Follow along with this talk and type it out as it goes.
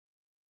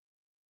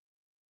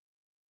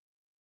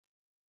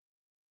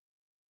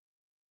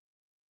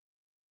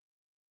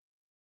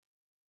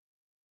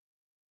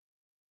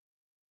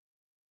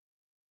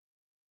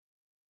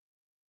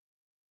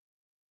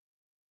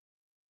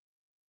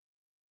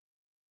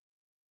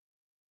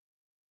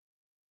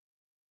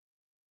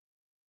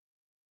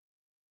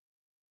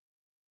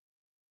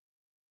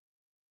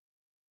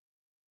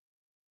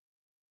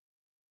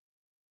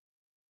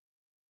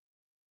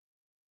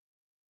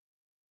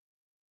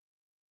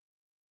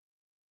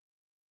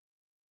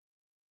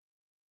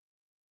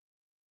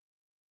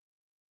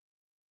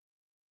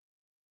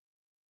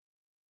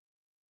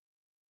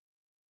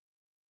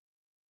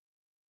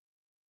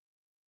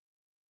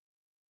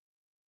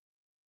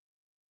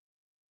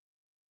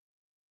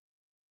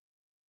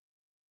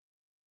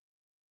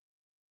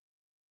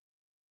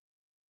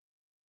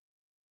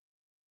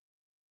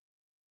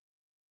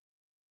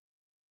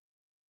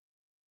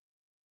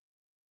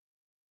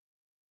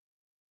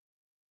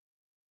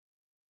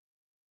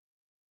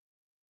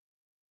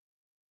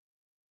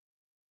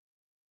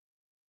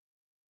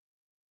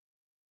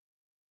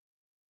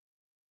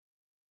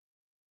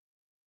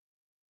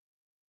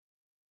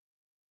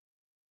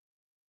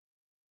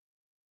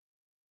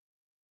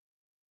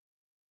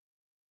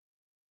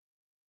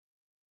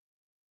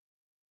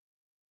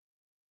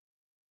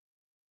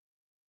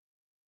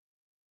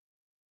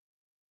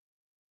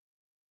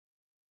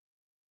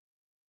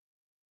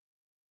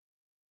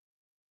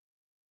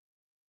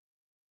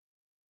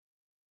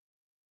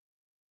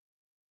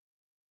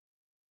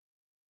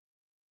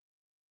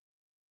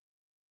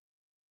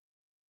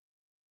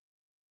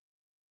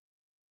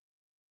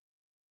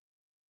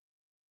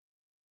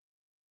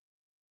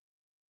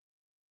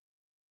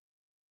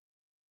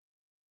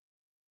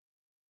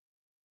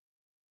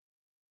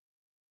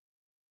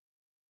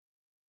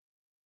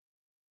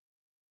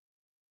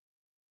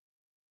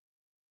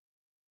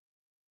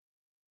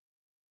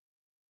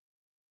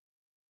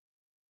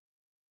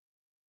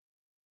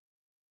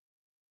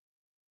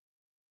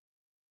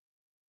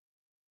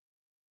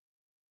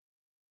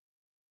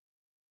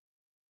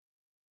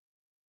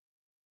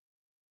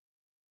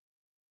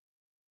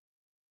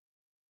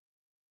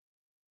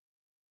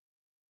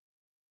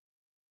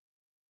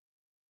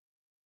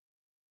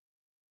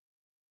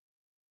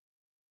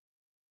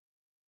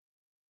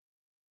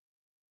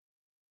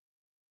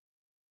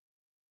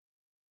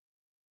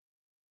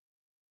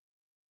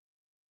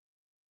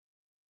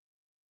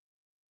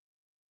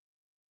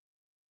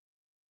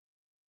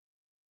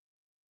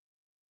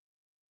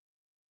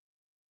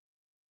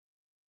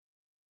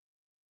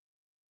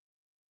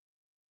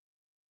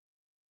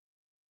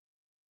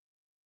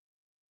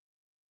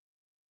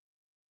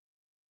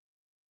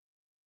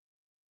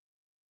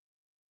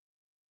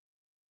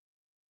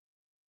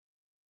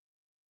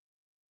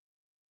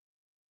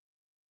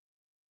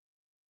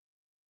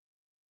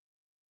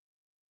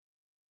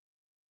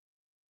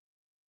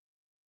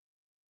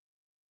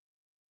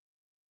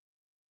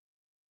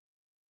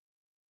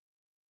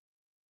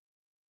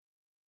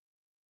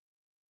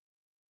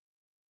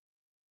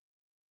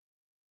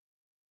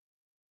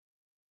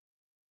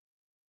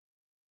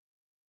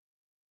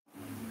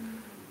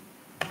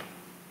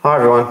Hi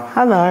everyone.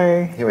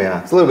 Hello. Here we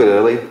are. It's a little bit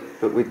early,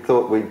 but we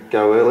thought we'd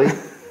go early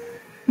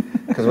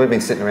because we've been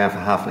sitting around for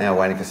half an hour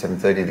waiting for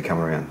 7:30 to come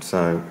around.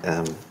 So,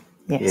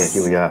 Yes.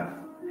 yeah, here we are.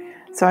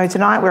 So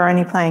tonight we're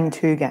only playing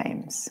 2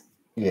 games.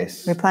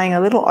 Yes. We're playing a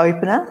little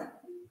opener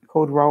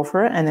called Roll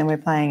For It, and then we're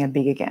playing a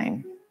bigger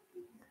game.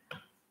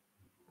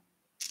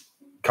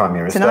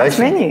 Chimera Tonight's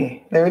Station. menu.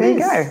 There you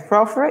is. go.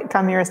 Roll For It,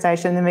 Chimera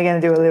Station. Then we're going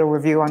to do a little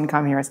review on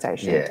Chimera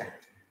Station. Yeah.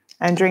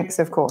 And drinks,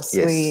 of course.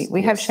 Yes,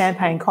 We have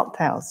champagne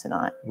cocktails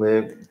tonight.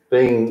 We're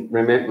being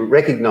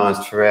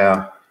recognised for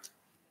our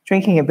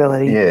drinking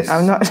ability. Yes.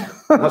 I'm not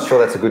sure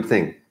that's a good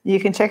thing. You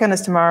can check on us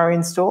tomorrow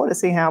in store to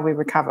see how we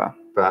recover.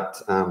 But,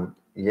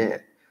 yeah.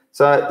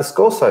 So the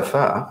score so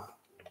far,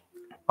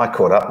 I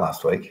caught up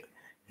last week.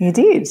 You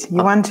did.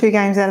 You won 2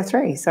 games out of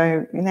 3.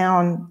 So you're now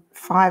on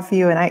 5 for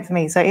you and 8 for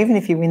me. So even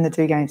if you win the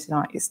 2 games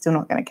tonight, you're still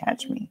not going to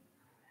catch me.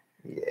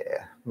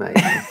 Yeah, maybe.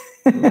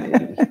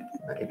 maybe.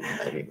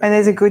 And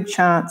there's a good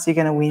chance you're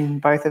going to win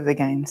both of the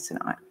games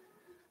tonight,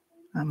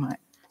 I might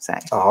say.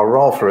 Oh,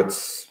 Roll For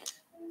It's,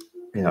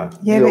 Yeah,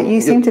 but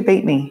you seem to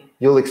beat me.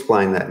 You'll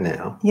explain that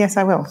now. Yes,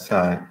 I will.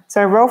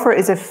 So Roll For It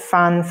is a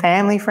fun,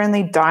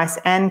 family-friendly dice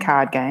and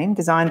card game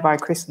designed by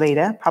Chris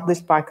Leader,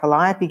 published by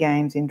Calliope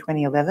Games in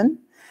 2011.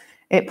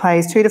 It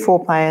plays 2 to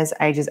 4 players,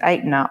 ages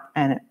 8 and up,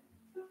 and it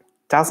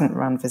doesn't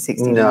run for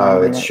 60 minutes.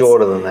 No, it's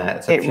shorter than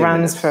that. It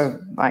runs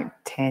for like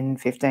 10,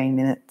 15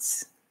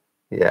 minutes.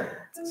 Yeah.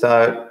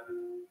 So,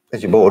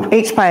 as you're bored.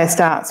 Each player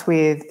starts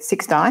with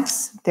 6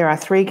 dice. There are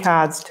 3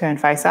 cards turned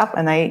face up,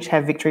 and they each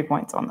have victory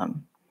points on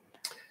them.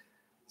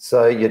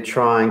 So you're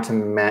trying to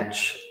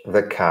match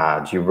the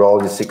cards. You roll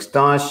your 6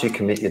 dice, you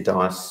commit your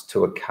dice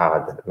to a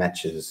card that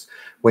matches.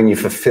 When you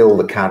fulfill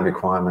the card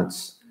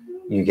requirements,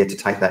 you get to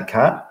take that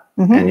card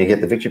and you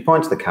get the victory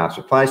points. The card's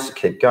replaced, you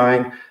keep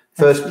going.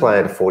 First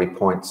player to 40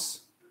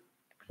 points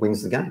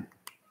wins the game.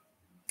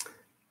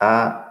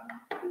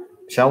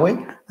 Shall we?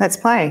 Let's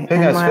play. Who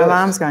goes my first?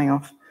 Alarm's going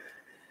off.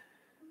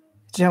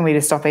 Do you want me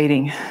to stop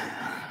eating?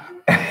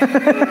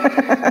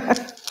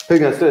 Who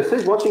goes first?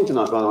 Who's watching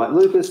tonight, by the way?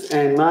 Lucas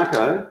and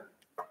Marco.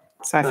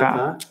 So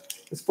far.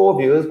 There's 4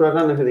 viewers, but I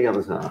don't know who the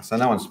others are. So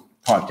no one's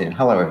piped in.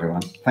 Hello,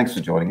 everyone. Thanks for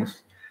joining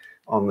us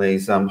on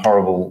these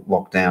horrible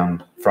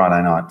lockdown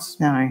Friday nights.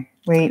 No,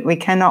 we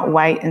cannot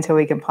wait until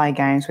we can play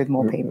games with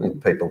more people.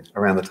 With people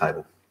around the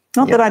table.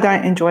 Not that I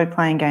don't enjoy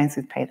playing games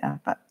with Peter,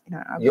 but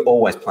you're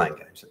always playing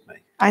games with me.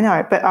 I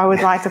know, but I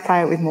would like to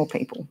play it with more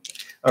people.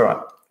 All right,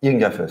 you can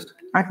go first.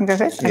 I can go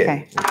first? Yeah.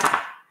 Okay.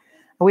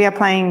 We are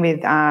playing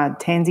with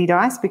Tansy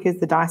dice because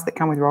the dice that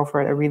come with Roll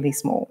For It are really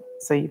small,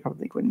 so you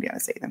probably wouldn't be able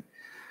to see them.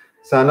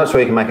 So I'm not sure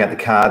you can make out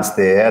the cards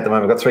there. At the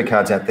moment, we've got 3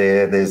 cards out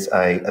there. There's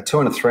a 2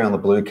 and a 3 on the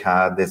blue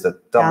card. There's a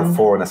double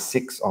 4 and a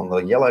 6 on the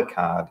yellow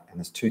card, and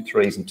there's 2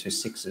 3s and 2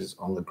 6s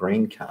on the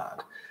green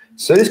card.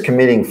 Sue's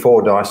committing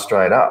 4 dice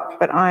straight up.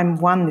 But I'm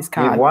won this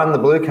card. You've won the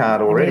blue card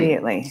already.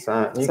 Immediately.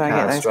 So new I get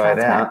card those straight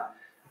cards out. back.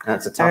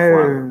 That's a tough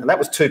one. And that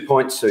was 2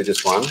 points Sue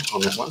just won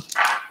on that one.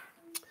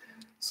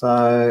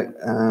 So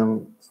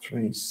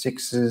 3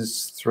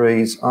 6s,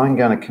 3s. I'm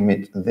going to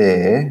commit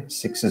there,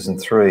 6s and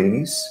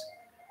 3s.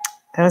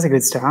 That was a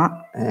good start.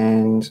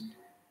 And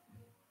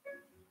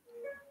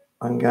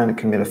I'm going to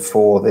commit a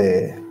 4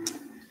 there.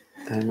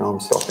 And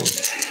I'm stopping.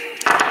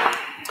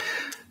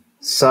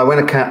 So when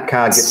a card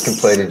gets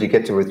completed, you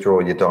get to withdraw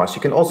your dice.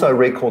 You can also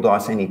recall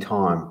dice any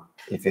time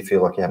if you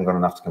feel like you haven't got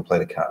enough to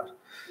complete a card.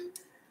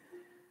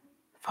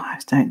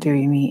 5s don't do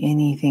me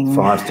anything.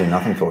 5s do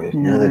nothing for you.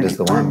 No, Neither does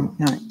the 1.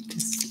 No,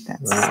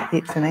 that's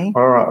it for me.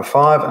 All right, a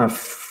 5 and a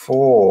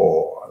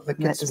 4. That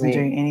doesn't do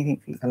anything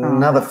for you.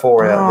 Another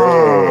 4 out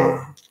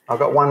there. I've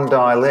got 1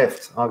 die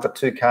left. I've got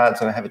 2 cards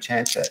and I have a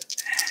chance at.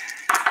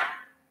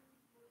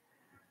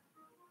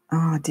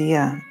 Oh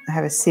dear, I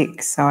have a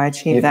 6, so I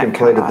achieved that. You've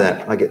completed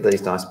that. I get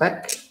these dice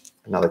back.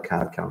 Another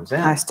card comes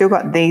out. I've still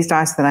got these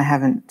dice that I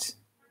haven't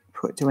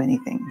put to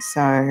anything,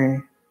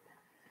 so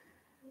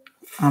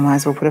I might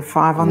as well put a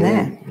 5 on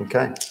there.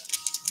 Okay.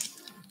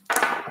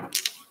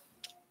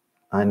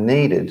 I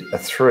needed a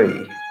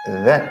 3.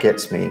 That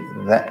gets me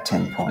that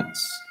 10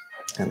 points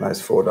and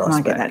those 4 dice back.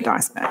 I'll get that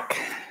dice back.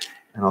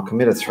 And I'll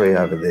commit a 3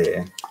 over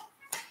there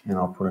and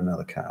I'll put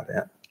another card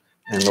out.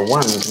 And the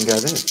 1 can go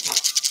there.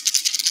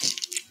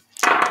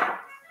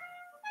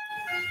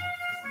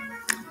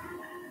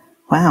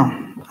 Wow.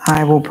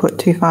 I will put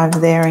 2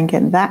 5s there and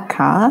get that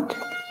card.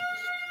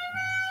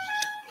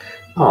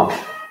 Oh,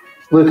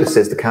 Lucas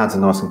says the cards are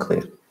nice and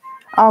clear.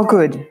 Oh,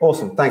 good.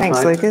 Awesome. Thanks,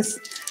 mate. Lucas.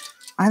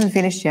 I haven't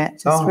finished yet.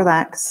 Just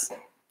relax.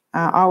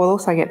 I will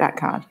also get that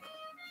card.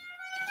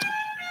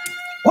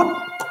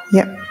 What?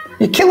 Yep.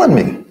 You're killing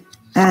me.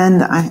 And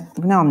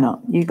no, I'm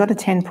not. You've got a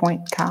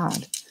 10-point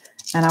card,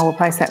 and I will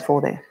place that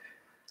 4 there.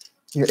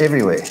 You're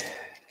everywhere.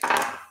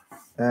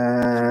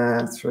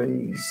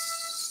 3s,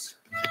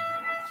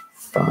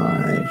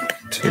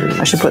 5, 2.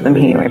 I should put them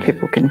here where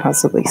people can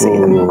possibly see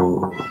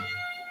them.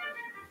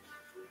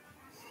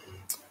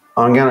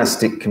 I'm going to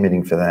stick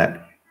committing for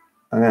that.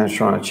 I'm going to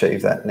try and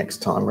achieve that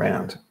next time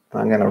round.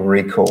 I'm going to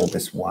recall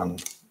this 1.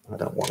 I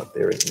don't want it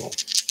there anymore.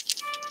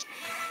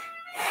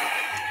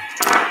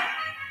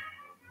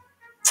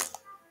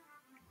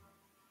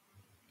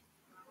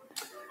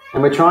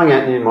 And we're trying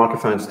out new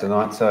microphones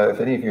tonight, so if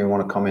any of you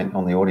want to comment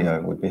on the audio,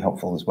 it would be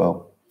helpful as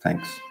well.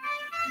 Thanks.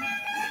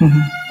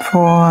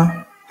 4.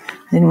 I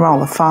didn't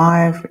roll a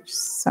 5, which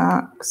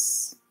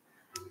sucks.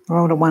 I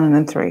rolled a 1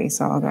 and a 3,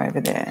 so I'll go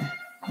over there.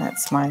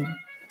 That's my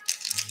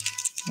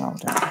roll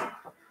done.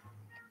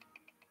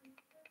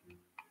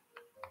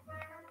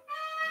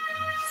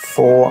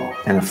 4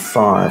 and a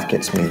 5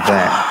 gets me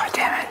that. Oh,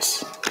 damn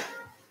it.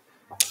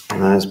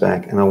 And those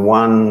back. And a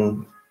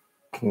 1...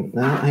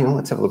 No, hang on,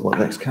 let's have a look what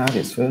the next card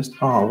is first.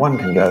 Oh, 1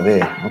 can go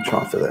there. I'll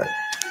try for that.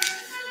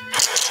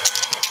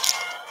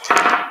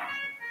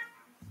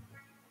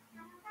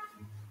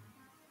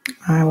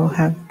 I will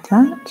have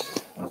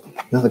that.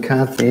 Another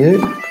card for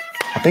you.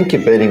 I think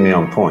you're beating me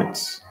on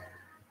points.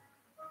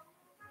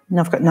 And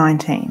I've got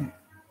 19.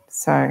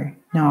 So,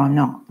 no, I'm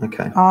not.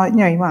 Okay. Oh,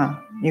 no, you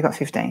are. You got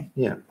 15.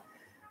 Yeah.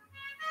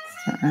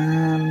 So,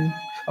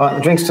 All right,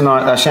 the drinks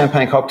tonight are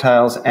champagne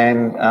cocktails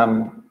and...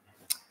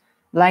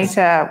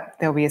 later,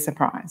 there'll be a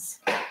surprise.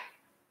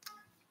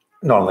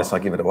 not unless I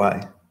give it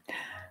away.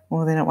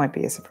 Well, then it won't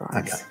be a surprise.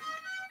 Okay.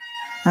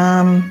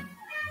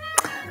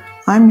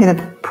 I'm going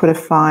to put a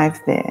 5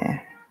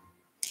 there.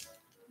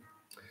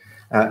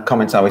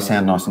 Comments are we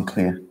sound nice and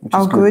clear, which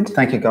is good.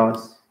 Thank you,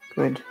 guys.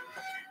 Good.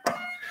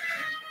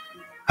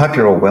 Hope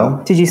you're all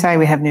well. Did you say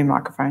we have new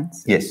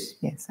microphones? Yes.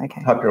 Yes,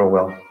 okay. Hope you're all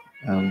well.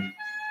 And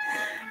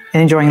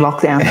enjoying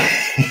lockdown.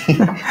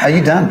 Are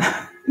you done?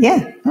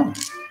 Yeah. Oh,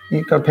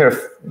 you've got a pair of...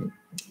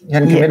 You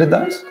hadn't committed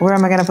those? Where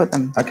am I going to put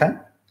them? Okay.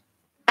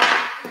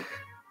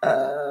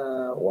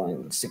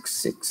 1, 6,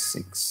 6,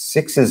 6.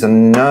 6s are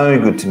no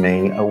good to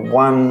me. A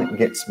 1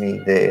 gets me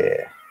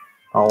there.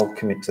 I'll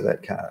commit to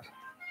that card.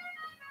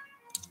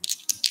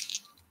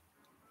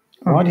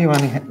 Why do you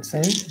only have to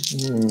say?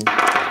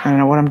 I don't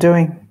know what I'm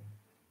doing.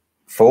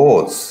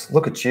 4s.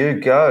 Look at you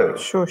go.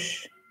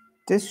 Shush.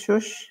 Just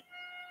shush.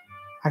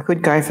 I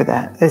could go for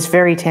that. It's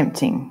very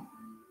tempting.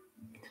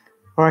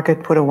 Or I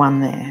could put a 1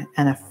 there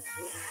and a...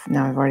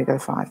 No, I've already got a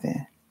 5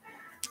 there.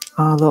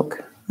 Oh,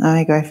 look.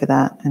 I go for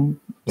that and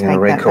take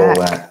that back. Recall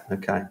that.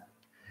 Okay.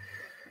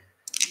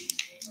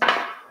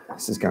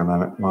 This is going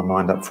to my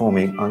mind up for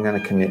me. I'm going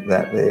to commit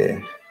that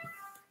there.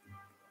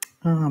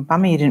 Oh,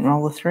 bummer you didn't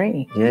roll a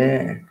 3.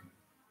 Yeah.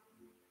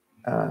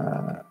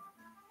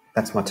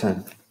 That's my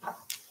turn.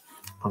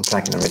 I'm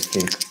taking a risk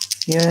here.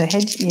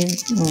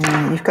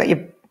 You've got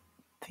your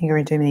finger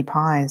in too many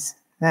pies.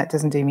 That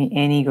doesn't do me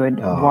any good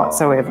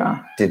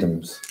whatsoever.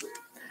 Diddums.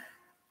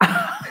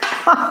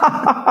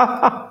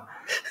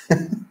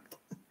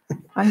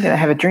 I'm going to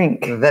have a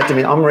drink. That to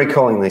me, I'm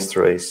recalling these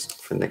 3s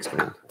for next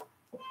round.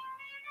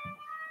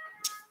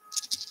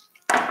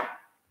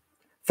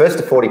 First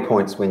to 40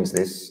 points wins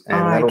this,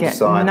 and that'll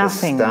decide the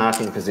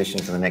starting position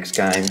for the next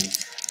game,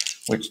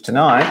 which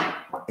tonight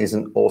is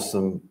an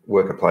awesome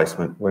worker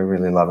placement. We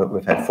really love it.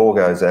 We've had 4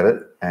 goes at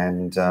it,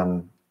 and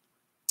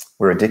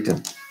we're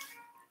addicted.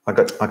 I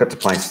got to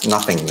place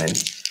nothing then.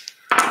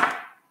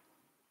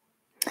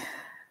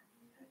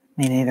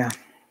 Me neither.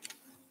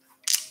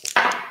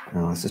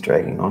 Oh, this is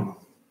dragging on.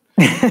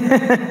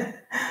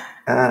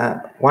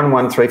 1,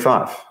 1, 3,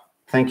 5.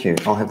 Thank you.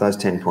 I'll have those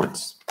 10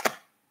 points.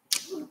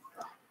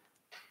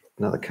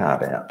 Another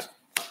card out.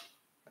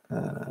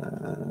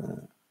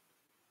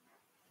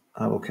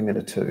 I will commit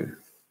a 2.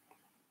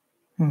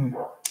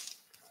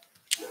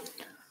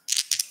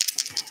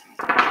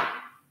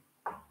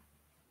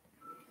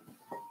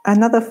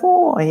 Another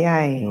 4,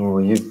 yay! Oh,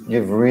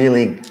 you've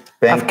really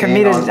I've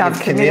committed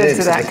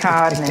to that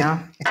card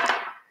now.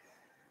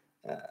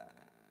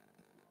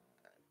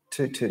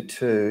 2, 2,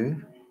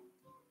 2.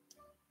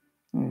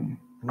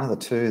 Another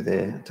 2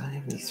 there. Don't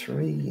have any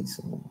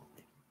 3s.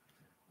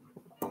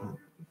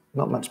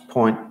 Not much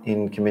point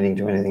in committing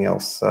to anything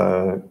else,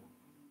 so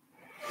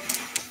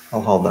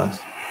I'll hold those.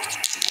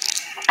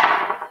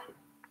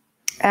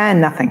 And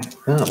nothing.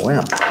 Oh,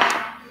 wow.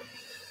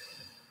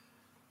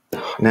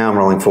 Now I'm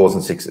rolling 4s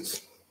and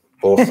 6s.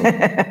 Awesome.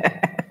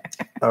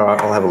 All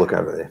right, I'll have a look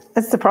over there.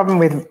 That's the problem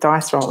with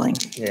dice rolling.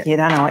 Yeah. You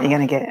don't know what you're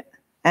going to get.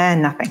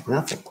 And nothing.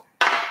 Nothing.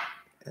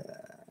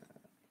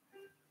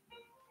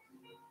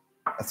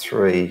 A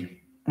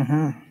 3.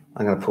 I'm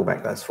going to pull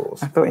back those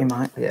 4s. I thought you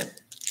might. Yeah.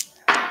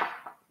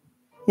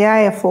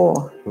 Yay, a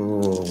 4.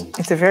 Ooh.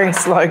 It's a very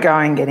slow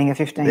going getting a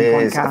 15-point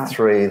There's card. a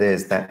 3.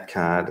 There's that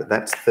card.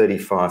 That's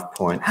 35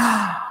 points.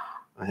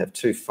 I have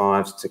 2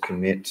 5s to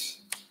commit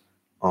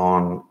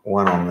on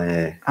 1 on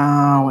there.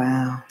 Oh,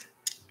 wow.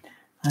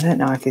 I don't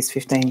know if this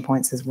 15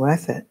 points is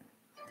worth it.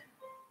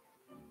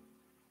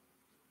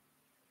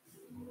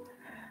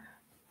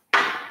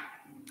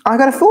 I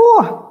got a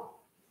 4.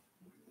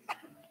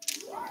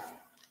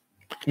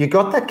 You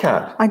got that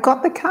card? I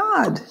got the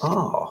card.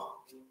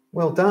 Oh,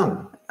 well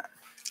done.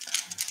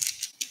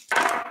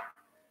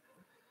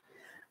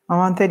 I'm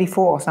on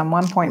 34, so I'm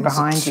 1 point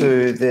behind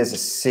you. There's a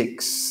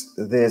 6.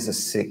 There's a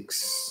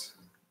 6.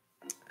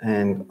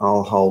 And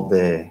I'll hold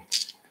there.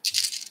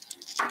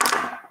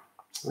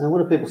 Now, what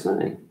are people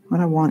saying?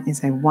 What I want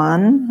is a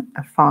 1,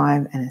 a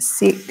 5, and a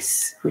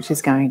 6, which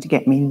is going to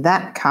get me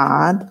that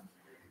card,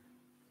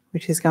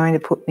 which is going to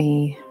put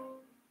me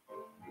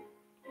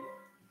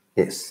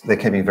Yes, they're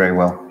keeping very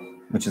well,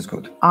 which is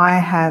good. I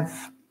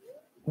have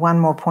one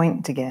more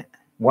point to get.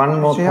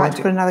 One more Would you like point.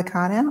 to put another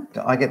card out?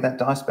 Do I get that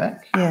dice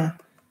back? Yeah.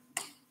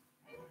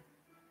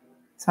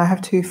 So I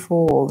have 2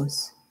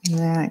 4s. And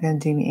they aren't going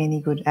to do me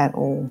any good at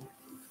all.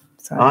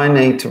 So I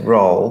need to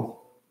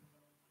roll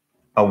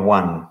a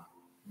 1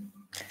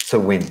 to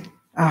win.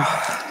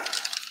 Oh,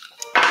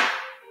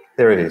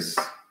 There it is.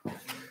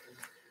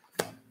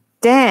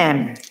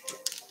 damn.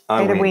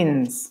 I Peter win.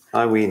 wins.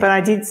 I win. But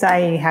I did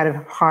say he had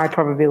a high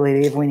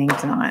probability of winning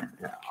tonight.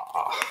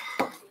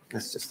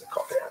 That's just a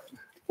cop out.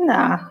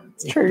 Nah,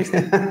 it's true.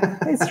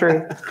 It's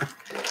true.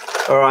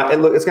 All right,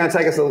 and look, it's going to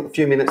take us a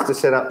few minutes to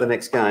set up the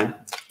next game.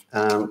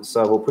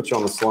 So we'll put you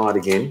on the slide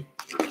again,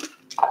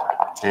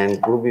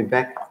 and we'll be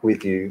back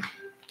with you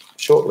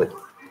shortly.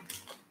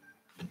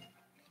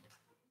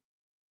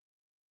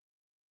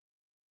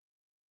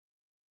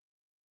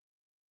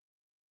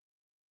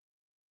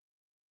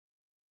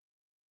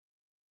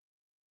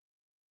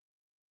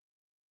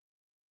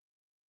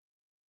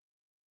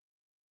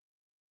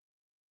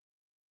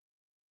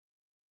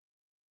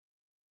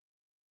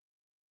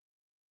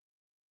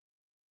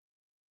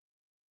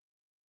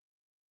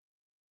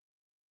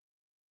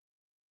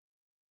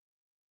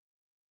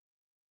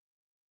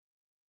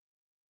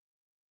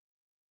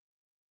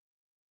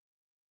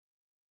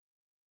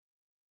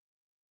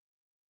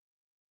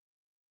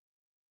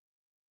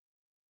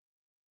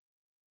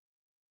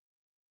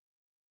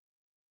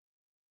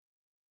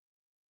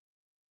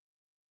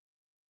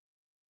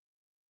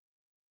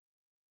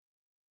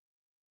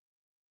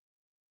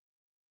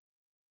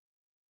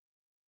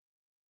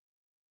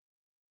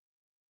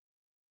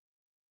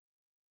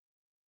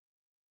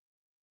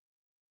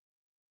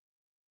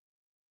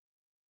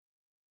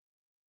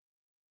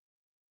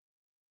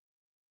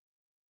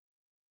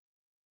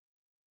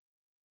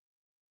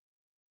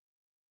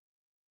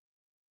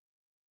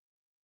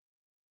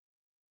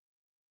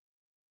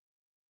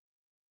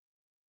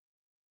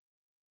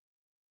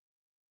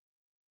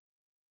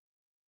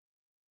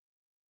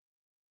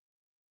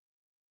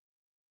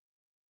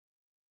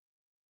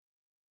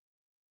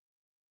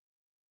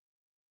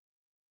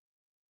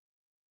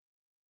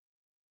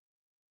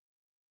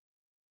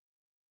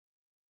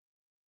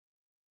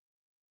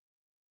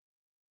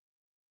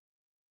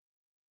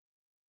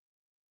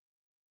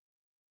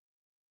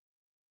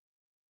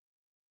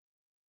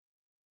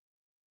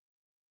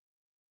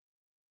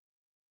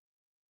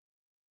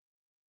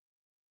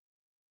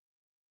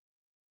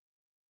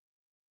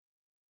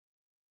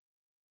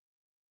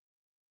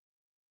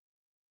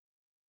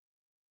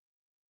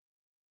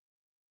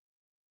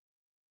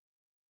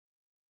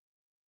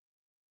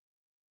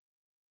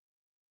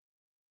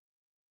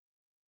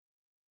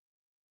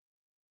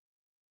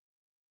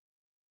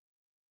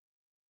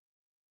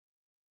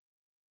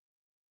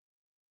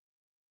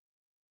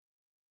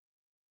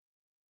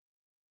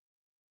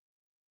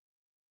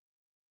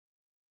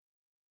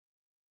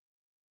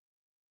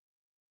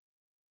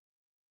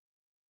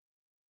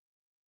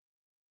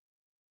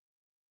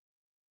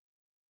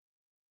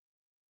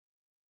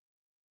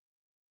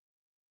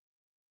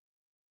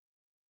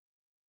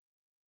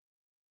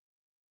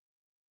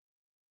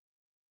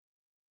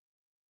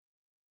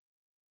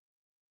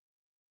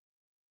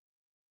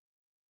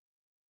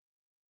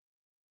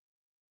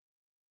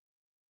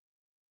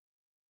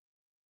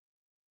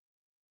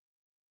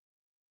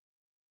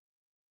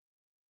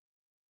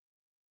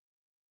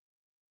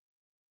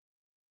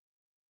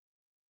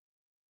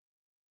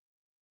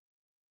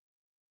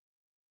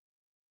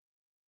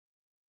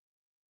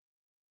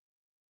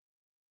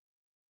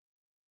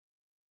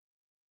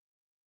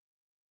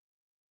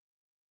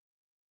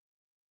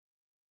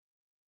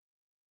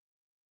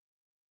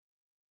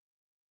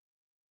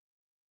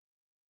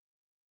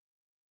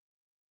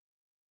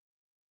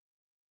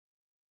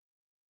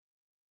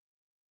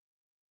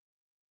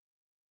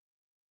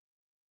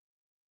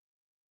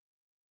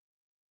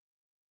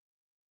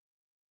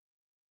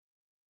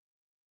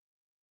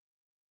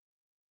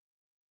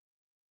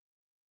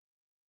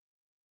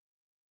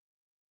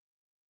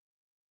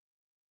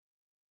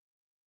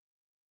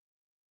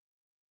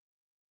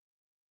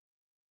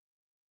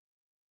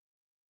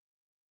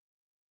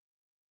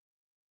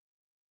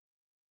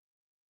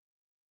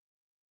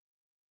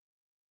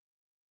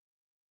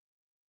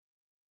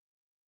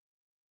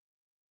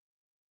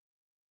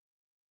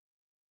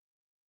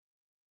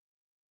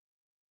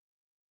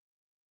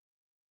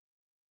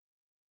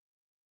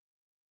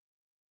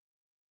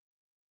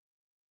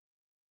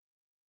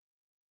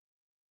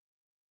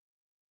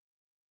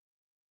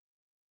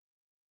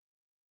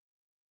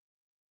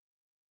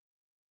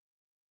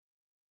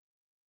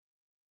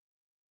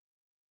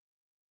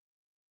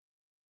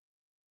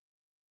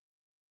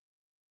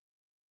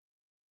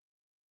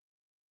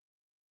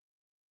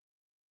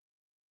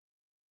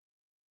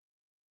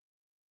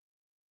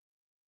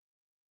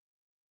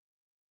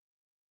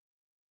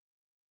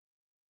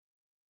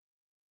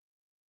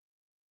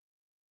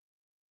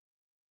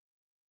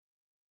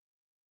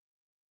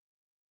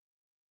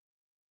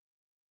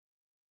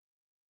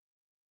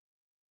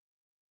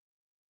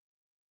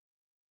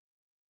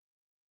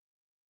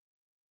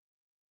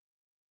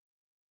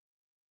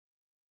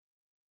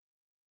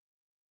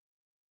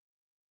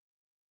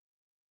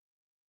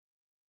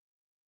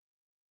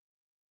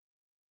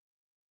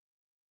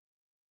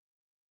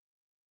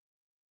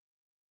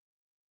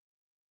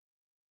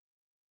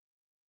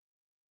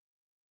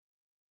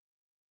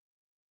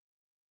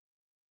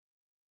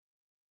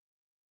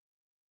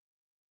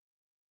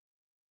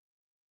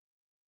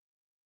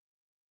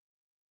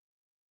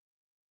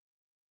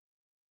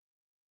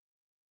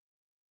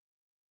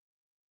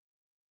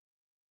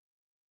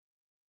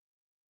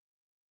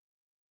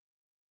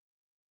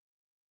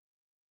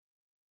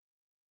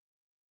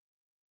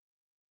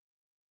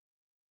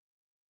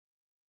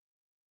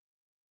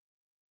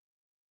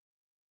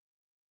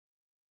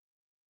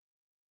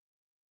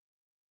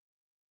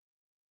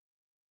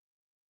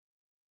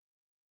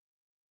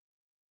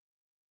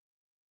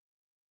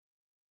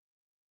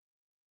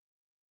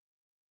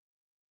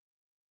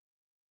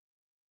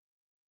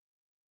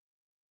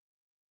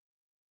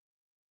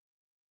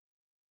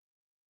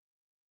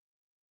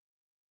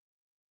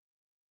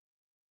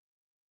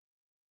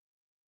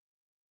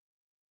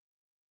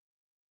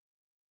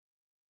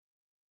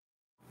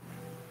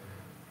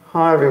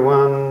 Hi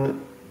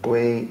everyone,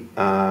 we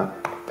are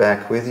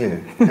back with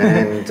you,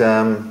 and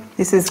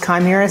this is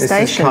Chimera Station.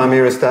 This is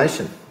Chimera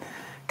Station.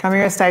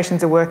 Chimera Station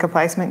is a worker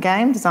placement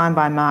game designed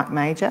by Mark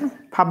Major,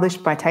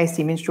 published by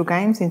Tasty Minstrel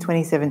Games in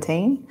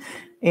 2017.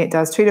 It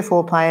does 2 to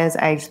 4 players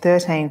aged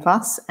 13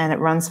 plus, and it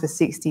runs for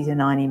 60 to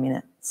 90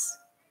 minutes.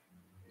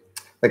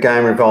 The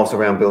game revolves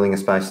around building a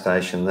space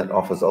station that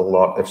offers a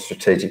lot of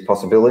strategic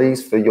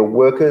possibilities for your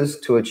workers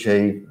to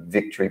achieve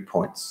victory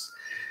points.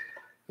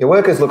 Your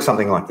workers look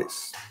something like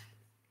this.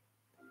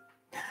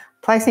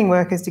 Placing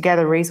workers to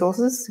gather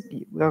resources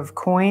of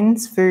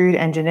coins, food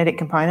and genetic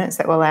components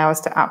that will allow us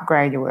to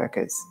upgrade your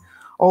workers,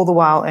 all the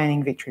while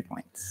earning victory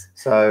points.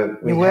 So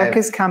your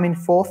workers come in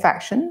 4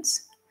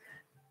 factions: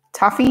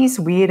 toughies,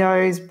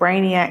 weirdos,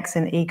 brainiacs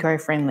and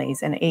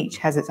eco-friendlies, and each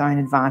has its own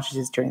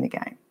advantages during the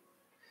game.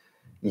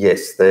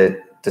 Yes,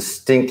 they're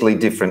distinctly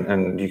different,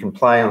 and you can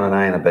play on an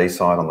A and a B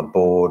side on the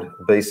board.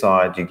 B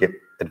side, you get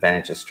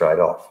advantages straight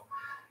off.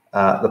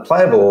 The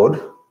player board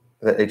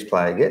that each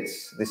player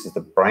gets, this is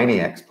the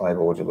Brainiacs player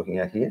board you're looking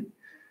at here,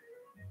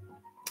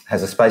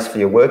 has a space for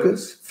your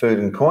workers, food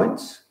and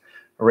coins,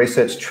 a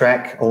research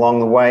track along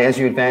the way. As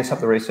you advance up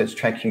the research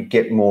track, you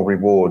get more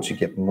rewards, you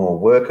get more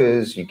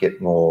workers, you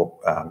get more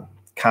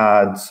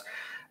cards.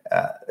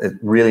 It's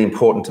really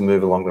important to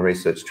move along the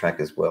research track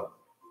as well.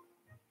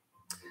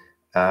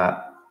 You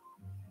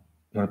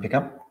want to pick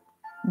up?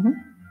 Mm-hmm.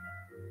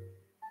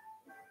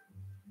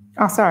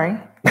 Oh, sorry.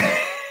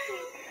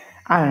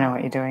 I don't know what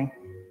you're doing.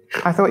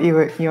 I thought you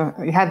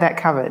had that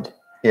covered.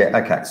 Yeah,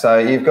 okay. So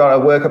you've got a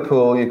worker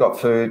pool, you've got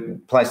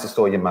food, place to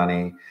store your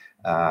money,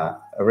 a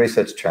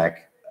research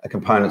track, a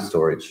component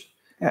storage.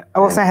 It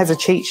also has a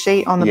cheat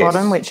sheet on the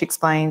bottom which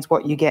explains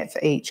what you get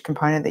for each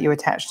component that you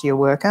attach to your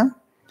worker.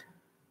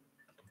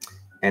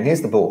 And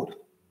here's the board.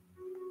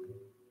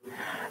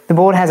 The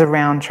board has a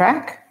round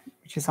track,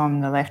 which is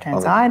on the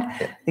left-hand side.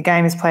 Yeah. The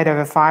game is played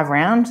over 5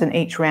 rounds, and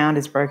each round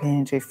is broken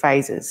into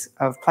phases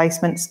of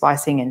placement,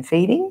 splicing and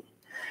feeding.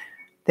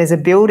 There's a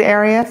build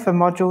area for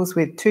modules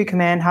with 2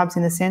 command hubs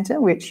in the centre,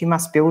 which you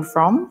must build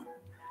from.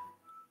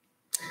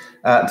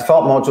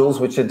 Default modules,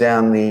 which are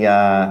down the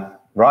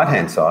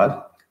right-hand side,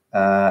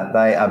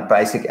 they are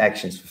basic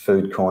actions for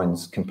food,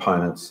 coins,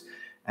 components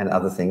and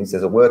other things.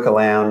 There's a worker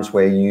lounge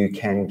where you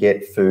can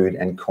get food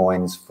and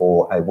coins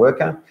for a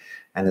worker.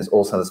 And there's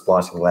also the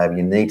splicing lab.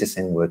 You need to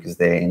send workers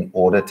there in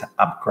order to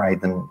upgrade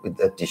them with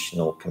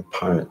additional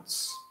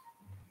components.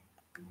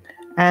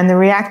 And the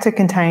reactor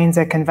contains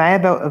a conveyor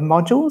belt of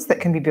modules that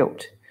can be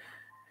built.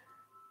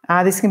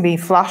 This can be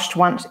flushed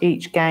once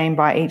each game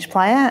by each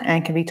player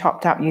and can be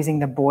topped up using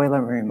the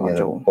boiler room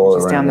module,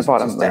 which is down the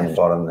bottom left. Down the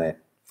bottom there.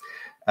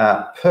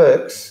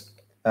 Perks,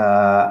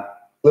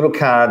 little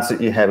cards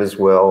that you have as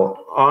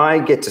well. I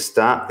get to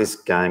start this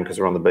game, because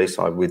we're on the B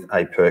side, with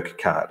a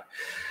perk card.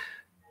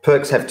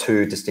 Perks have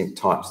 2 distinct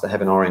types. They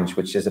have an orange,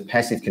 which is a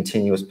passive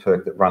continuous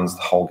perk that runs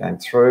the whole game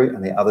through,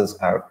 and the others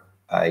are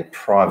a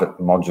private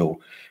module,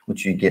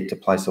 which you get to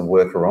place a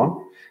worker on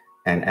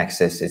and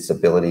access its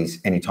abilities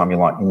anytime you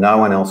like. No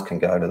one else can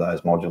go to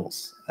those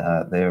modules.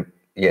 They're,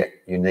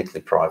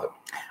 uniquely private.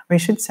 We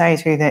should say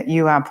too that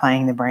you are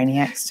playing the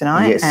Brainiacs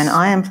tonight, yes. And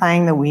I am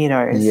playing the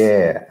Weirdos.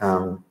 Yeah,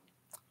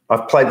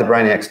 I've played the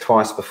Brainiacs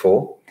twice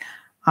before.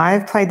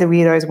 I've played the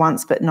Weirdos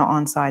once, but not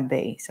on side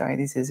B, so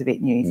this is a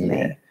bit new for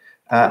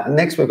me.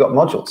 Next, we've got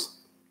modules.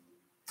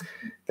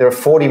 There are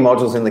 40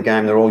 modules in the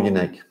game. They're all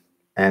unique.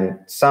 And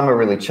some are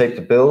really cheap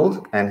to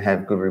build and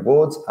have good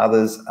rewards.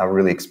 Others are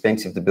really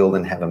expensive to build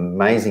and have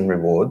amazing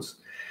rewards.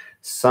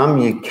 Some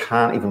you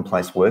can't even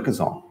place workers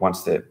on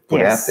once they're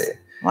put out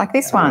there. Like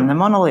this one, the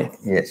monolith.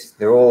 Yes,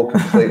 they're all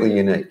completely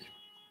unique.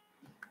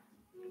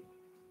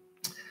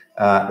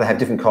 They have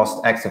different costs,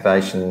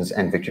 activations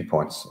and victory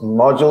points.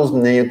 Modules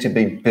need to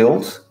be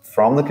built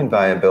from the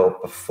conveyor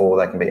belt before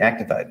they can be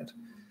activated.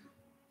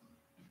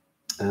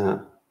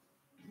 And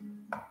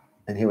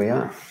here we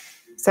are.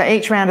 So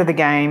each round of the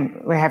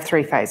game, we have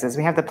 3 phases.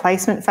 We have the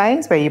placement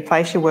phase, where you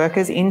place your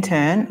workers in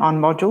turn on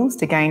modules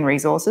to gain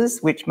resources,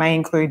 which may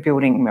include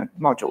building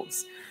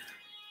modules.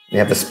 You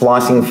have the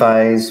splicing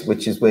phase,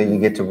 which is where you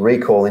get to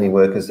recall any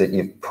workers that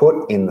you've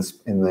put in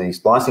the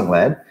splicing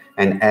lab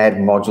and add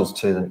modules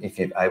to them if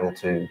you've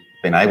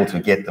been able to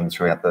get them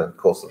throughout the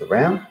course of the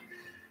round.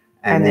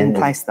 And then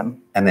place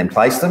them. And then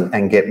place them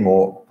and get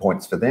more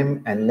points for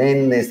them. And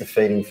then there's the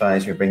feeding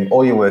phase. You bring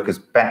all your workers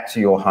back to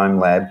your home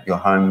lab, your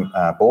home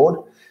board,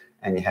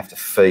 and you have to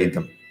feed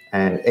them.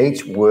 And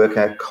each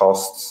worker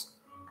costs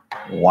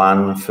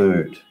 1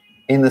 food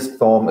in the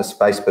form of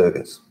space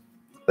burgers.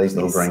 These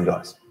little green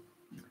guys.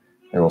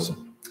 They're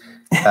awesome.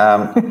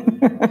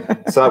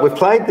 So we've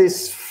played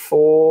this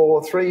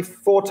for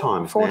 4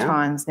 times 4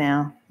 times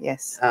now,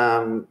 yes.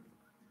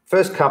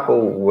 First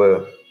couple were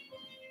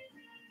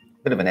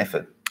a bit of an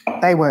effort.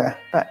 They were,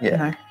 but you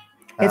know,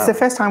 it's the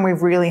first time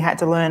we've really had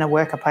to learn a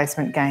worker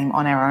placement game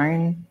on our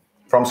own.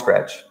 From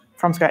scratch.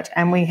 From scratch.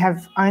 And we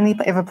have only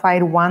ever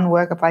played 1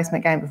 worker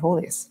placement game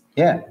before this.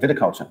 Yeah,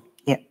 viticulture.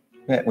 Yeah.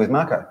 Yeah, with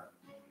Marco.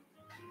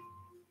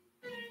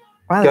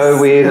 Wow,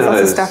 Go there's lots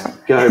of weirdos.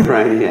 stuff. Go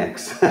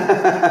brainiacs.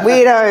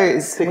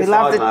 Weirdos. Pick We a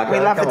love side, the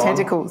Marco. Come on.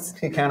 tentacles.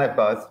 You can't have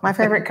both. My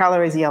favourite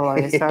colour is yellow,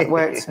 so it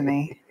works for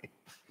me.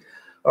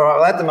 All right,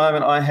 well, at the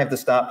moment, I have the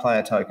start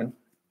player token.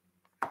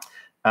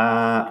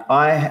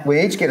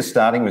 We each get a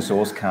starting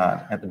resource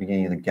card at the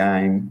beginning of the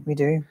game. We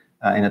do.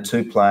 In a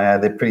 2-player.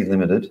 They're pretty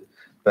limited.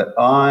 But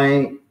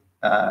I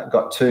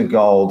got 2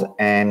 gold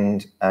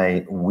and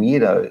a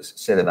Weirdos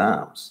set of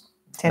arms.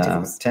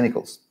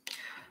 Tentacles.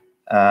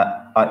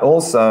 I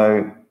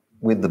also,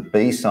 with the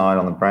B side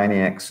on the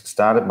Brainiacs,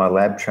 started my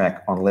lab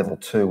track on level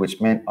 2,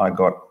 which meant I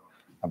got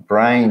a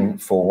brain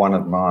for one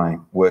of my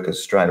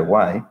workers straight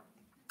away.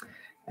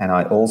 And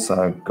I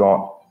also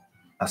got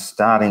a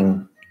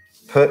starting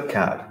perk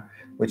card,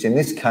 which in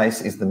this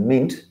case is the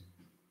Mint,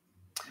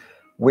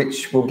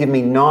 which will give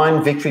me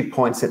 9 victory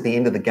points at the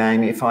end of the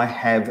game if I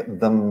have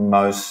the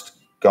most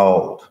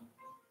gold.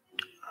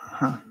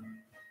 Huh.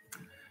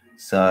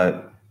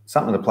 So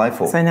something to play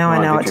for. So now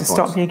I know what to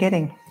stop you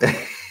getting.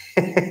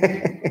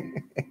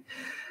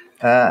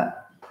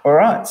 All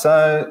right,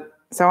 so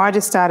I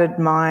just started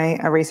my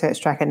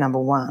research track at number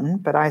 1,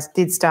 but I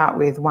did start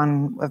with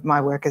one of my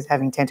workers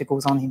having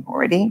tentacles on him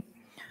already,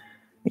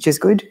 which is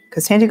good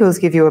because tentacles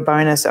give you a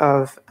bonus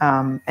of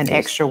an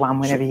extra one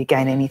whenever you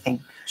gain anything.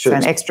 So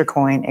an extra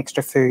coin,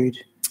 extra food.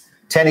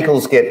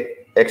 Tentacles get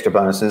extra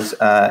bonuses.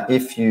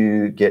 If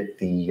you get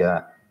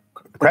the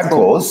crab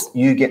claws,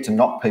 you get to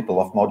knock people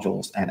off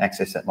modules and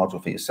access that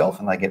module for yourself,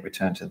 and they get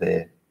returned to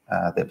their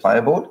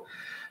player board.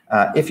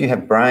 If you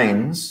have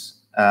brains,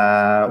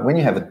 when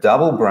you have a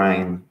double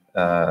brain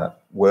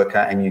worker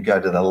and you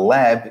go to the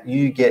lab,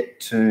 you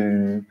get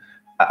to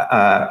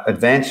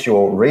advance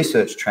your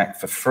research track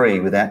for free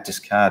without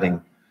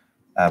discarding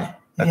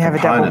you have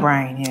a double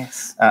brain,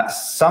 yes.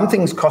 Some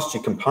things cost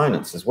you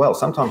components as well.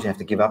 Sometimes you have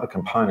to give up a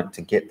component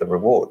to get the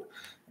reward.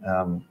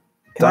 Can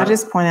I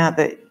just point out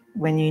that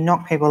when you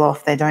knock people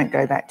off, they don't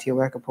go back to your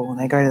worker pool.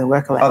 They go to the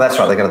worker lounge. Oh, that's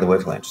right. They go to the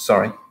worker lounge.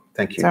 Sorry.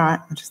 Thank you. It's all right.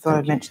 I just thought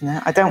I'd mention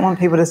that. I don't want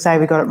people to say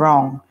we got it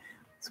wrong.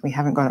 So we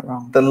haven't got it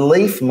wrong. The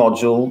leaf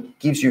module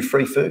gives you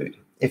free food.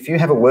 If you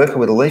have a worker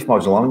with a leaf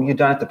module on them, you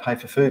don't have to pay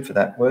for food for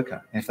that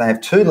worker. And if they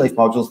have 2 leaf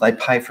modules, they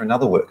pay for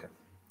another worker.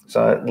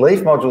 So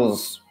leaf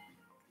modules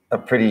are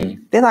pretty...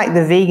 They're like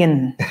the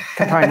vegan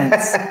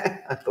components.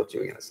 I thought you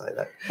were going to say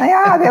that. They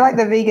are. They're like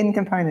the vegan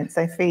components.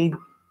 They feed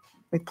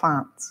with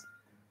plants.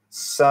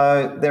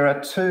 So there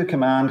are 2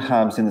 command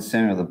hubs in the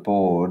center of the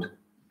board.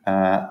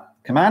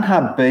 Command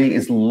hub B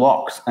is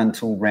locked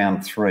until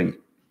round 3.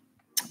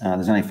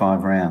 There's only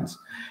 5 rounds.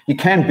 You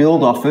can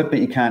build off it, but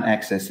you can't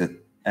access it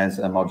as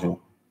a module.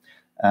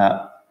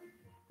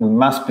 We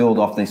must build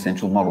off these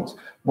central models.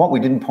 What we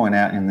didn't point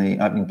out in the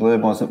opening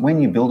blurb was that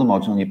when you build a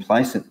module and you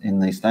place it in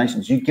these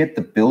stations, you get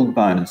the build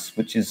bonus,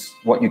 which is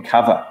what you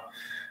cover.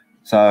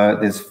 So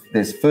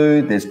there's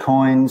food, there's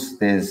coins,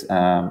 there's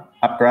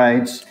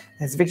upgrades.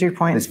 There's victory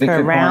points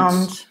per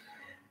round.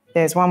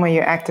 There's one where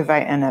you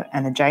activate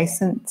an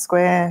adjacent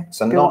square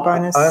build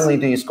bonus. So not only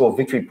do you score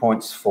victory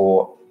points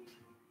for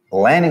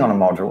landing on a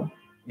module,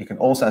 you can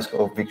also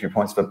score victory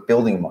points for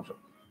building a module.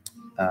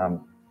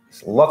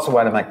 There's lots of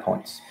ways to make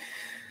points.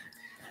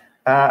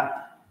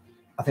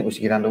 I think we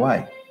should get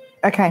underway.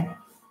 Okay.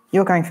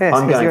 You're going first.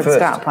 I'm going you're first.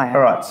 The start player.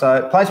 All right.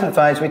 So placement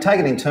phase, we take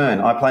it in turn.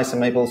 I place a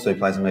meeple, Sue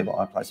plays a meeple,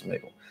 I place a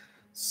meeple.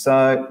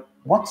 So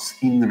what's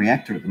in the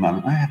reactor at the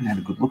moment? I haven't had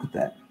a good look at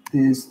that.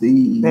 There's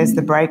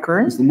the break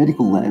room. There's the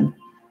medical lab.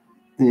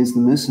 There's the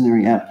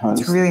mercenary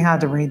outpost. It's really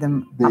hard to read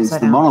them. There's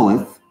the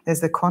monolith.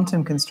 There's the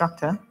quantum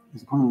constructor.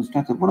 There's the quantum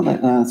constructor. What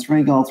are they?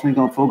 3 gold,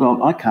 4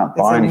 gold. I can't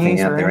buy anything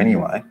out there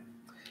anyway.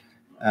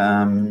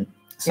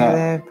 So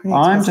yeah,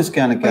 I'm just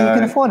going to go... Well,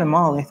 you can afford a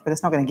monolith, but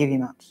it's not going to give you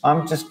much.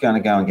 I'm just going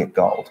to go and get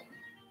gold.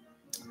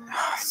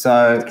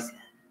 So,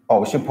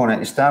 we should point out,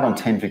 you start on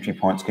 10 victory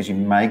points because you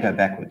may go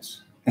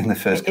backwards in the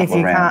first couple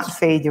of rounds. If you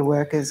can't feed your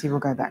workers, you will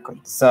go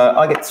backwards. So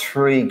I get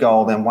 3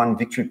 gold and 1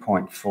 victory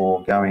point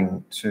for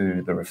going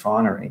to the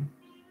refinery.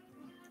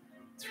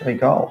 3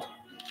 gold.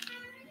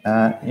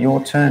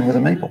 Your turn with a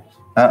meeple,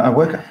 a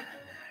worker.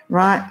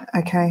 Right,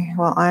 okay.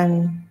 Well,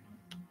 I'm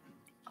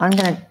going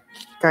to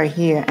go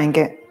here and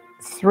get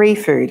 3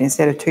 food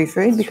instead of 2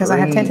 food because I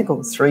have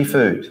tentacles. 3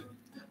 food.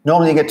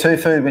 Normally you get 2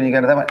 food when you go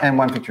to that one and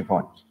 1 victory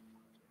point.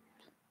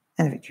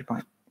 And a victory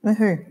point.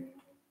 Woohoo.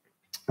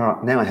 All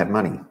right, now I have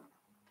money. I'm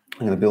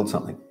going to build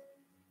something.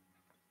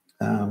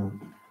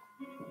 I'm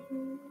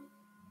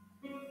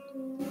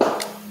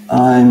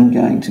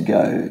going to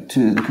go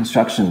to the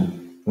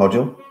construction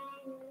module.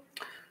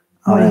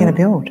 What are you going to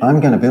build? I'm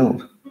going to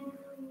build.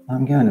 I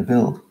am going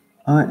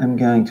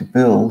to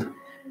build.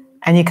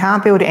 And you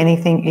can't build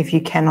anything if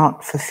you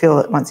cannot fulfill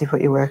it once you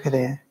put your worker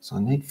there. So I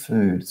need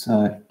food.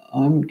 So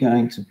I'm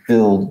going to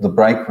build the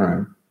break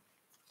room.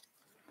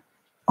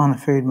 On a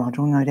food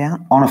module, no doubt.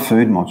 On a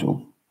food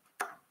module.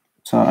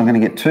 So I'm going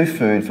to get 2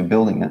 food for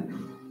building it.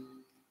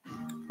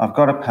 I've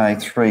got to pay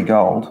 3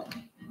 gold.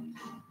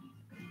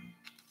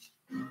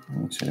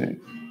 1, 2,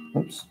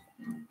 oops,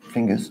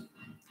 fingers.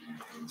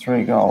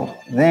 3 gold.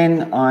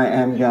 Then I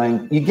am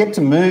going. You get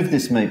to move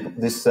this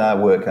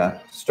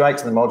worker straight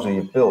to the module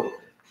you've built.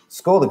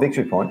 Score the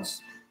victory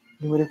points.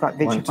 You would have got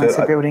victory points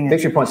for building it.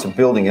 Victory points for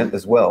building it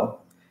as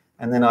well.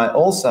 And then I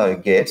also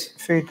get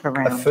food per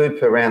round. A food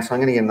per round. So I'm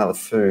going to get another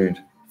food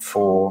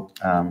for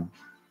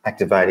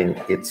activating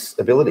its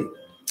ability.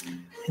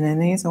 And then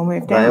these all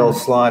move down. They all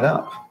slide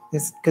up.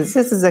 Because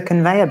this is a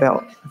conveyor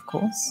belt, of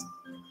course.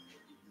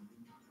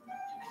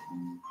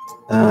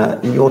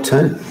 Your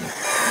turn.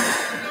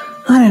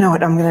 I don't know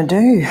what I'm going to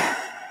do.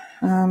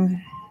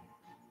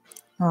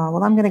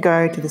 Well, I'm going to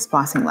go to the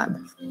splicing lab.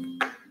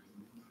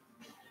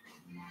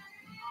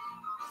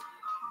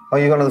 Oh,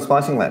 you're going to the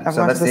splicing lab.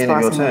 So that's the end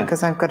of your turn.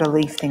 Because I've got a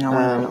leaf thing I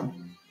want to put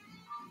on.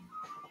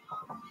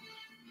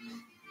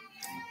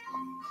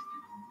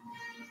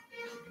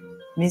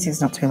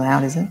 Music's not too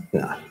loud, is it?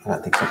 No, I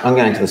don't think so. I'm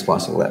going to the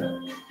splicing lab.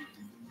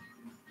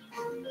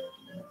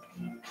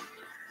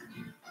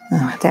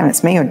 Oh, damn,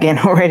 it's me again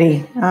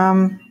already.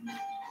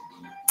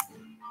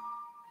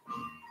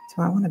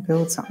 So I want to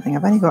build something.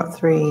 I've only got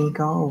 3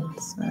 gold,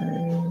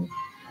 so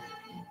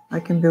I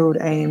can build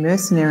a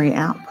mercenary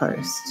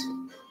outpost,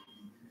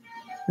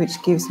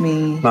 which gives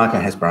me... Marco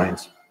has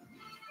brains.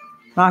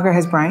 Marco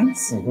has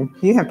brains?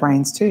 Mm-hmm. You have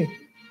brains too.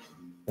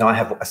 No, I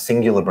have a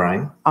singular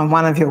brain. On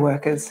one of your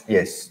workers?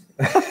 Yes.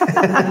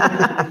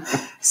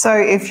 So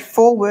if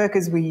 4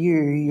 workers were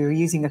you, you're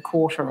using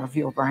 1/4 of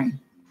your brain.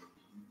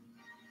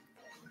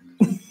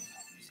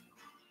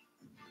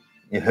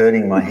 You're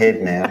hurting my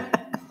head now.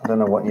 I don't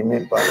know what you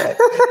meant by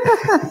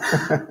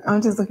that.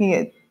 I'm just looking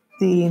at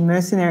the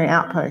mercenary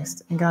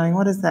outpost and going,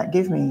 what does that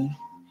give me?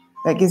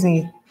 That gives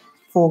me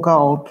 4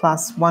 gold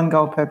plus 1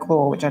 gold per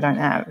claw, which I don't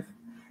have.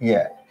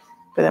 Yeah.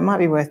 But it might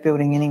be worth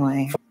building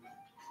anyway.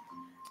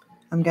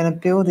 I'm going to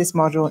build this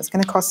module. It's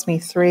going to cost me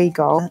 3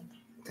 gold.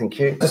 Thank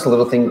you. Just a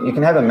little thing. You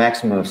can have a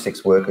maximum of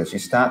 6 workers. You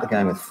start the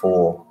game with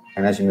 4,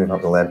 and as you move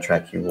up the lab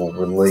track, you will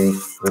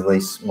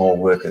release more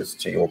workers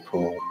to your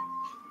pool.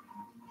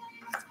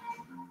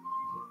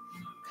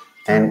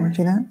 And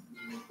do that?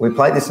 We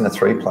played this in a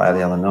 3-player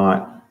the other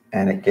night,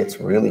 and it gets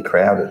really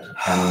crowded,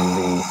 and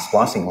the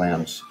splicing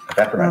lounge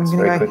evaporates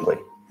very quickly.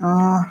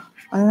 Oh,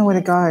 I don't know where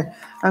to go.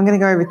 I'm going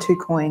to go over 2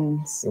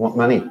 coins. You want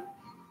money?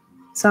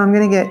 So I'm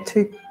going to get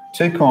 2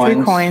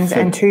 coins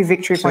and 2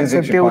 victory points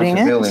for building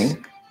it.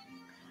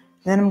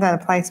 Then I'm going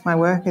to place my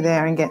worker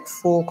there and get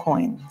 4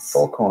 coins.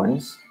 4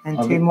 coins.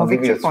 And 2 more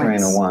victory points. I'll give you a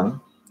 3 and a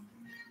 1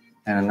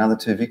 and another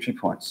 2 victory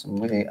points. And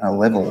we are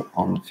level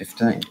on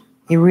 15.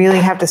 You really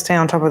have to stay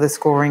on top of the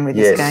scoring with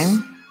this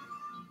game.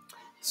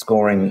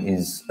 Scoring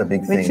is a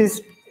big thing. Which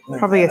is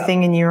probably a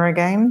thing in Euro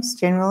games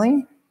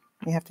generally.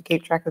 You have to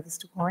keep track of the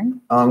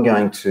scoring. I'm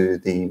going to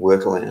the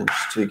worker lounge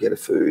to get a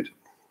food.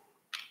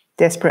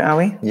 Desperate, are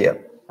we?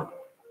 Yep.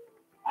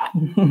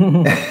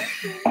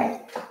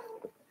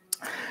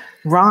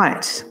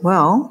 Right.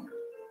 Well.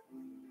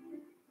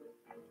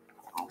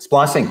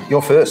 Splicing,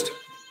 you're first.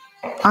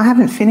 I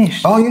haven't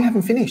finished. Oh, you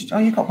haven't finished. Oh,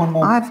 you've got one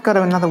more. I've got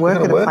another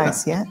worker to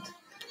place yet.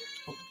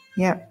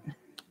 Yep.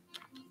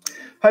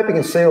 Hope you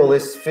can see all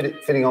this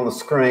fitting on the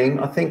screen.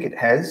 I think it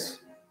has.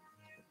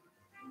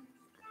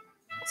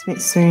 It's a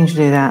bit soon to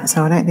do that,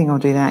 so I don't think I'll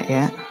do that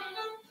yet.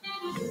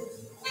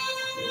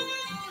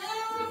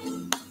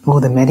 Oh,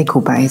 the medical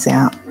bay's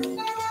out.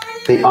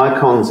 The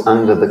icon's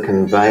under the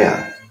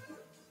conveyor.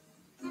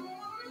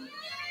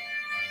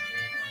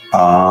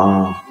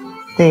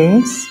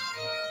 These?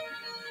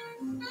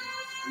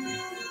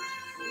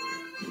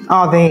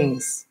 Oh,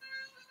 these.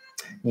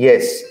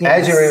 Yes.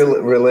 As you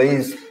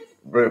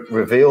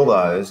reveal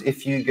those,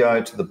 if you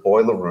go to the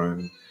boiler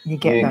room, you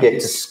get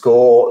to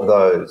score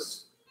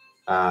those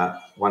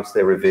once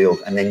they're revealed,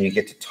 and then you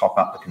get to top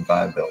up the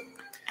conveyor belt.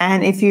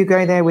 And if you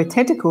go there with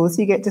tentacles,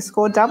 you get to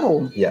score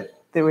double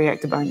the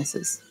reactor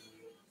bonuses,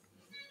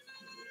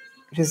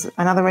 which is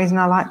another reason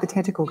I like the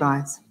tentacle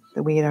guys,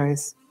 the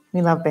weirdos.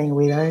 We love being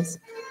weirdos.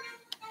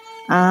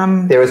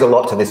 There is a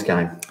lot to this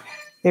game.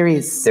 There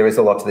is. There is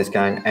a lot to this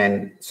game,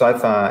 and so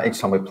far, each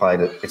time we've played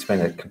it, it's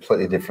been a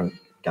completely different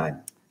game.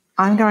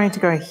 I'm going to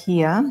go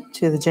here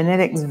to the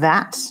genetics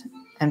vat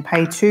and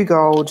pay 2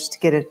 gold to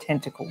get a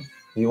tentacle.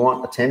 You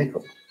want a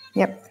tentacle?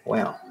 Yep.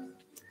 Wow.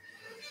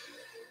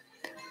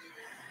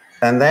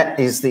 And that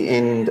is the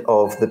end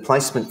of the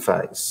placement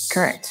phase.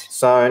 Correct.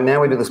 So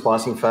now we do the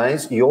splicing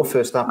phase. You're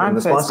first up in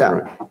the splicing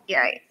room.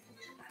 Yay.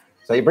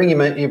 So you bring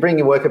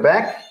your worker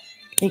back.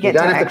 You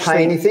don't have to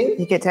pay anything.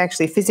 You get to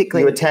actually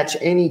physically You attach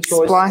any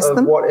choice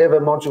of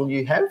whatever module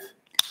you have.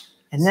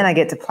 And then I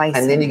get to place it.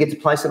 And then you get to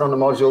place it on the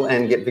module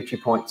and get victory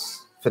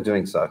points for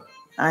doing so.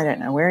 I don't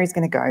know where he's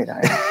going to go,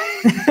 though.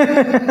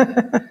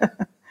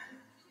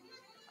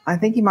 I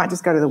think he might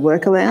just go to the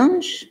worker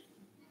lounge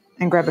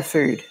and grab a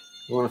food.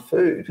 You want a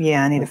food?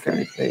 Yeah, I need a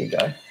food. There you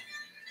go.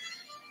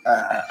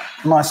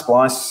 My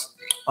splice,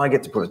 I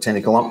get to put a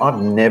tentacle on. I've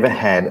never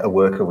had a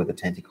worker with a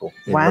tentacle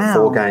in the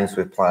 4 games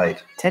we've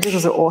played.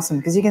 Tentacles are awesome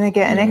because you're going to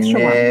get an extra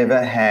one.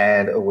 Never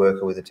had a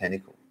worker with a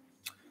tentacle.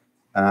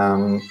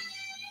 I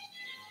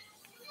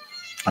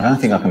don't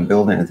think I can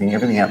build anything.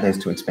 Everything out there is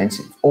too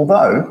expensive.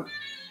 Although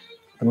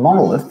The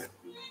monolith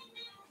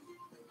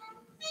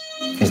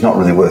is not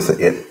really worth it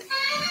yet.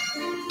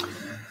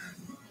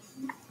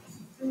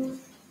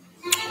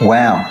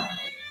 Wow.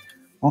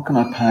 What can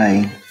I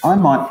pay? I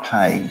might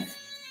pay.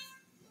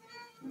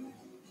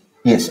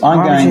 Yes,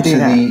 I'm going to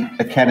the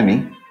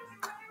academy.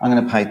 I'm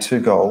going to pay 2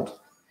 gold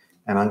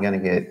and I'm going to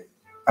get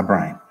a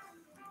brain.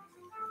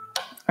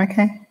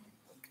 Okay.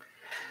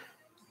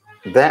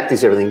 That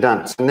is everything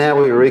done. So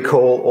now we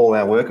recall all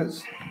our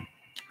workers.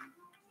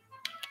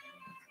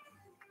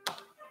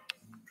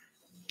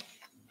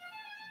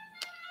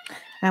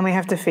 And we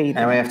have to feed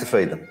them. And we have to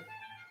feed them.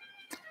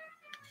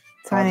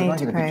 So did I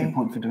get a victory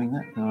point for doing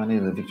that? No, I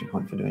needed a victory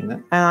point for doing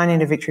that. And I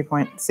need a victory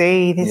point.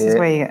 See, this is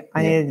where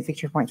I needed a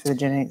victory point for the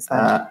genetics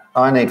lab.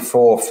 I need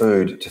 4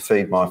 food to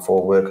feed my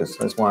 4 workers.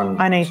 There's 1,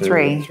 I need 2,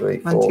 3. 3,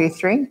 4. 1, 2,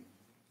 3.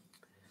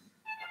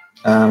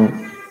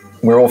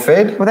 We're all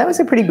fed. Well, that was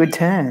a pretty good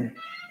turn.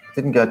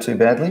 Didn't go too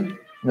badly.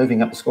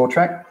 Moving up the score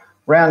track.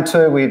 Round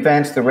 2, we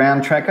advance the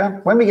round tracker.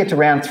 When we get to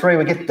round 3,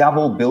 we get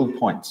double build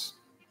points.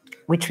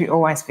 Which we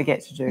always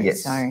forget to do.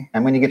 Yes. So.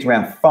 And when you get to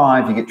round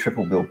 5, you get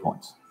triple build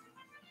points.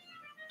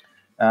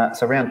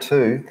 So round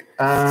 2,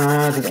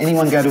 did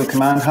anyone go to a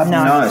command hub?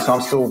 No. So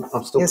I'm still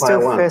You're player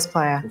still 1. First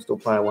player. I'm still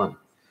player 1.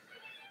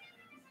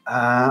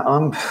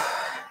 I'm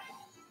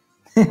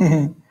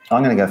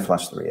going to go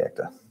flush the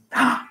reactor.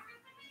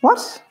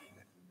 What?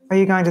 Are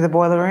you going to the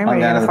boiler room? I'm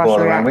going to the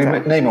boiler room. We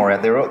reactor? need more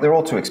out. They're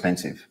all too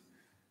expensive.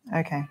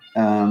 Okay.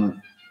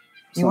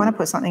 You want to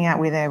put something out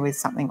with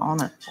something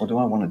on it. Or do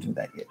I want to do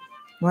that yet?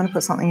 You want to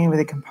put something in with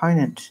a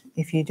component.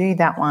 If you do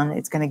that one,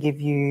 it's going to give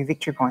you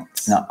victory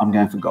points. No, I'm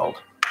going for gold.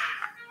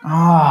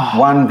 Oh.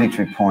 1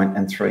 victory point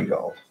and 3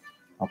 gold.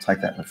 I'll take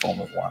that in the form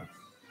of 1.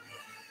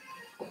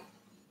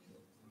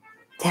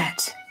 Damn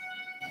it.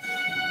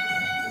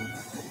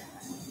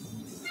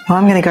 Well,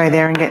 I'm going to go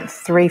there and get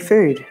 3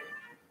 food.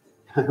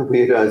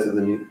 Weirdos of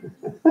the new.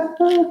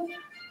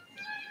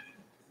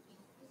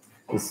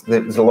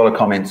 There's a lot of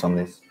comments on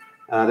this.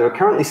 There are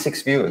currently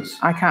 6 viewers.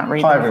 I can't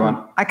read. Hi,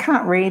 everyone. I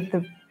can't read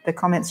the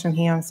comments from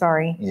here. I'm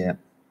sorry. Yeah.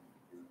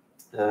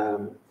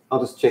 I'll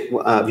just check.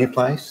 Have you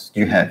placed?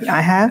 You have. I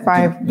have.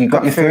 You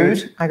got your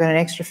food? I got an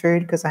extra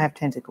food because I have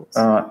tentacles.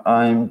 All right.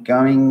 I'm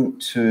going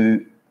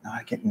to. No,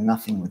 I get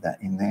nothing with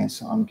that in there.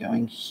 So I'm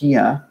going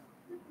here.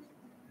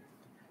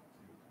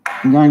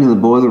 I'm going to the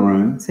boiler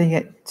room. So you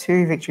get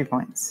 2 victory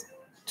points.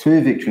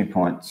 2 victory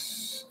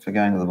points for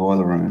going to the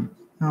boiler room.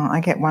 Oh, I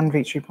get 1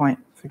 victory point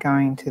for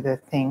going to the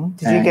thing.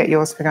 Did you get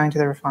yours for going to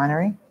the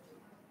refinery?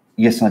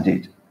 Yes, I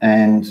did.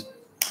 And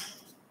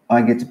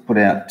I get to put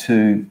out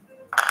 2.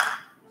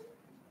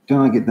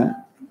 Don't I get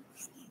that?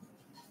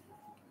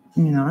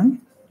 No.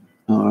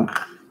 All right.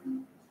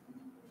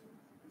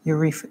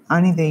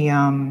 Only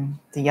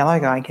the yellow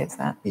guy gets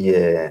that.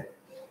 Yeah.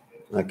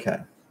 Okay.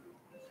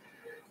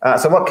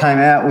 So what came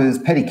out was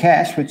petty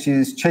cash, which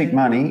is cheap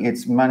money.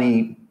 It's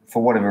money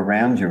for whatever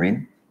round you're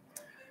in.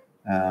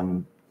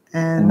 And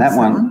that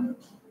one,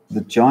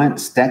 the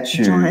giant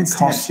statue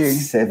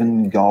costs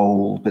 7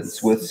 gold, but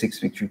it's worth 6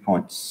 victory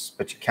points.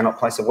 But you cannot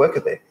place a worker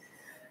there.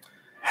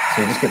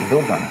 So you just get the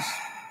build bonus.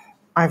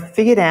 I've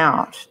figured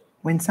out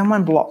when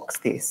someone blocks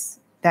this,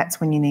 that's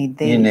when you need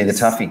these. You need a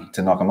toughie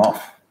to knock them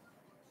off.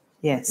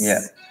 Yes. Yeah.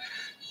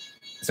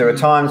 So there are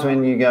times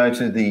when you go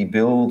to the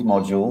build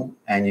module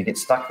and you get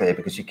stuck there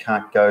because you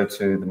can't go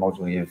to the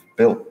module you've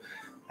built,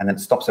 and it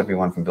stops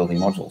everyone from building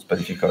modules. But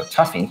if you've got a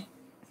toughie,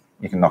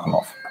 you can knock them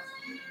off.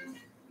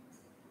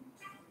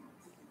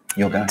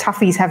 You'll go.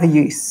 Toughies have a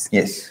use.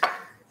 Yes.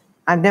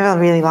 I've never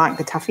really liked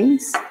the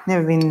toughies.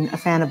 Never been a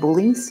fan of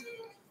bullies.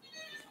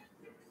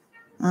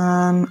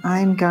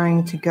 I'm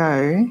going to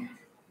go.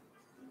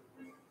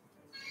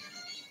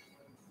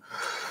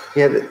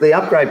 Yeah, the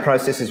upgrade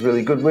process is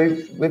really good.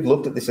 We've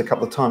looked at this a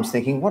couple of times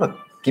thinking, what a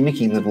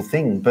gimmicky little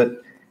thing,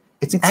 but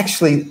it's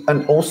actually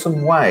an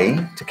awesome way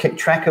to keep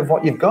track of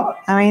what you've got.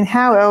 I mean,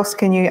 how else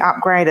can you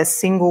upgrade a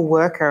single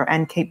worker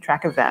and keep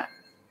track of that?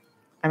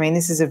 I mean,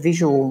 this is a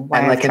visual way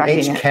of tracking it. And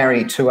they can each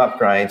carry 2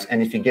 upgrades,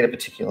 and if you get a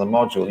particular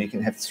module, you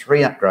can have 3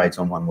 upgrades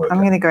on one worker.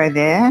 I'm going to go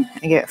there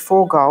and get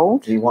 4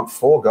 gold. Do you want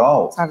 4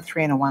 gold? So I have a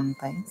 3 and a 1,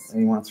 please.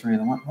 You want a 3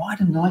 and a 1? Why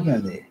didn't I go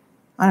there?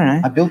 I don't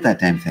know. I built that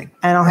damn thing.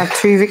 And I'll have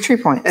 2 victory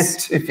points.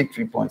 That's 2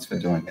 victory points for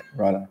doing it.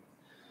 Righto.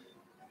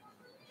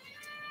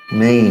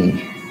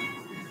 Me.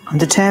 I'm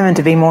determined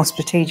to be more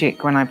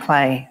strategic when I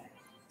play.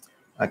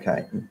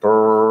 Okay.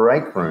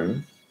 Break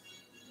room.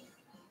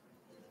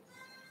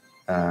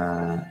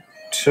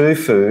 2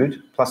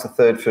 food plus a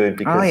 3rd food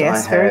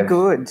because very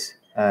good.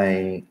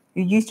 You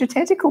used your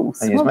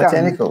tentacles. I used my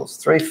tentacles.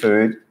 3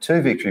 food,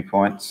 2 victory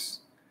points,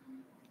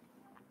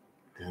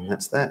 and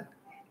that's that.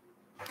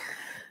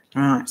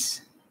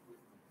 Right.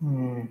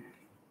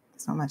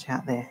 There's not much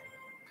out there.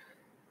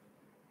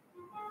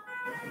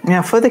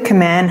 Now, for the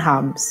command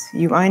hubs,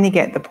 you only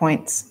get the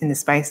points in the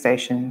space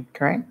station,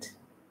 correct?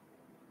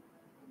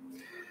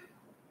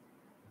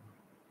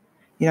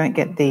 You don't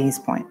get these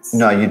points.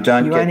 No, you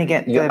don't. You only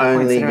get the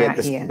points that are out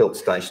here. Built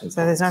stations.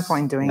 So there's no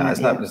point in doing that.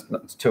 No,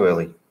 it's too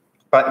early.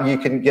 But you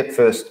can get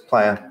first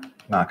player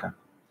marker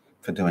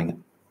for doing it.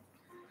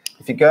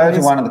 If you go to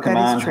one of the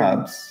command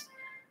hubs,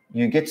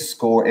 you get to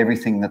score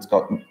everything that's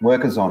got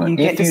workers on it. You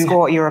get to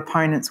score your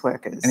opponent's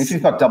workers. And if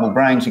you've got double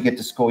brains, you get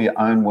to score your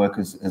own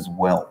workers as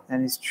well.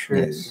 That is true.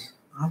 Yes.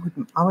 I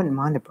wouldn't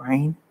mind a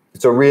brain.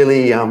 It's a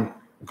really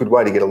good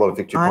way to get a lot of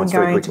victory points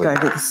very quickly. I'm going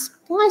to go to the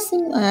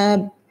splicing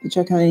lab, which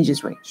I can only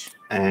just reach.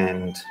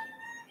 And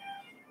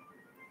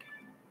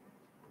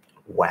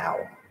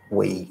wow, I'm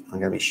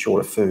going to be short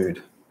of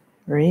food.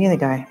 Where are you going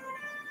to go?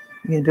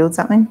 You going to build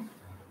something?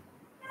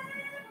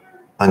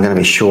 I'm going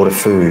to be short of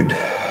food.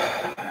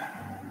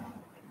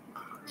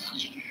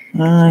 You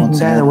can go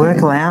to the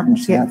work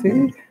lounge to get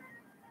food.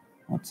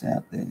 What's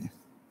out there?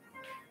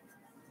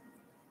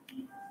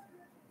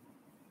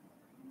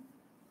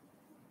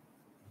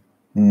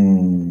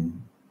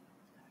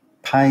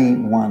 Pay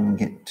 1,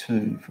 get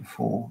 2 for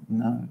 4.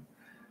 No.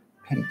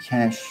 Petty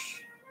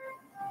cash.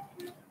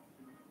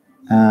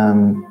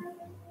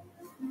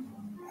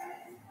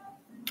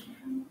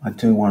 I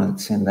do want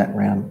to send that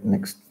round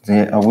next.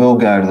 Yeah, I will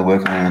go to the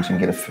work lounge and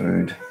get a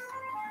food.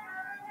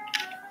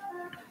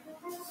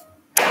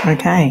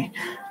 Okay,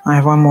 I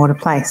have one more to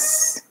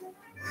place.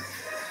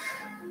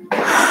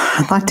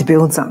 I'd like to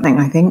build something,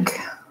 I think.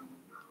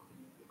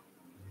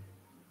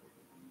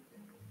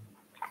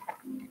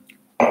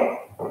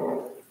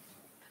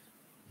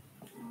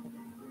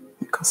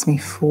 It costs me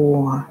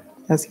 4.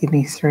 It does give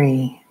me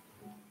 3.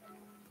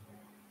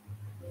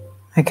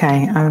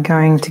 Okay, I'm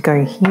going to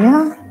go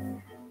here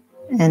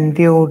and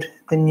build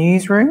the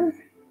newsroom,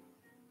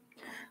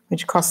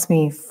 which costs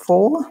me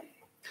 4.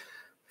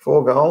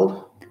 4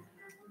 gold.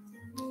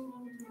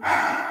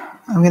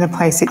 I'm going to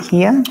place it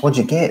here. What'd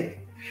you get?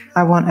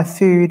 I want a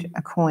food,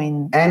 a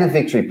coin. And a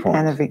victory point.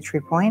 And a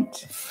victory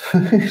point.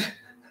 Food,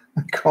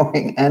 a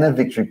coin and a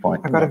victory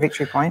point. I got a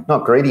victory point.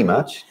 Not greedy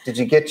much. Did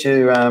you get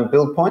your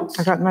build points?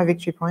 I got my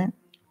victory point.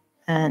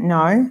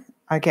 No,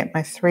 I get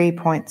my 3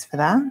 points for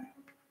that.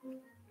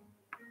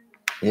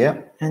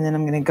 Yep. And then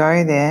I'm going to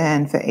go there,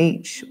 and for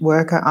each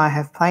worker I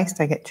have placed,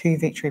 I get 2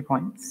 victory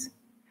points.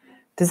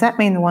 Does that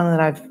mean the one that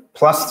I've...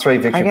 Plus 3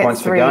 victory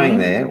points for going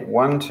there.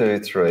 1, 2,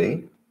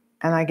 3.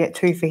 And I get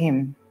 2 for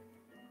him.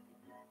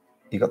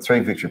 You got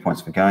 3 victory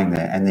points for going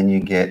there, and then you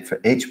get, for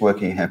each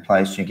worker you have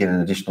placed, you get an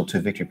additional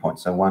 2 victory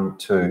points. So 1,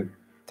 2.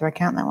 Do I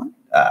count that one?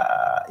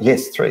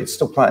 Yes, 3. It's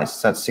still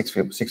placed. So it's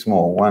 6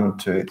 more. 1,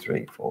 2,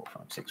 3, 4,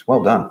 5, 6.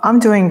 Well done. I'm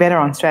doing better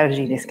on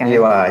strategy this game.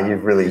 You are. You're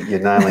nailing it.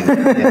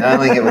 You're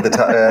nailing it with the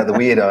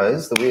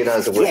weirdos. The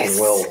weirdos are working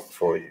well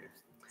for you.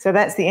 So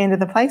that's the end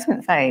of the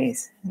placement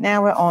phase.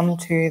 Now we're on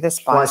to the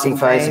splicing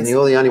phase. And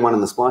you're the only one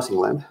in the splicing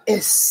lab.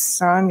 Yes.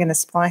 So I'm going to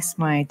splice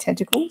my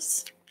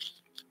tentacles.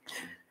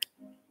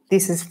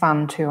 This is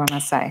fun too, I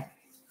must say.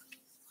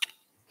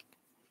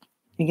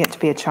 You get to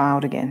be a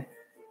child again.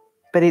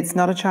 But it's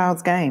not a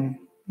child's game.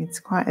 It's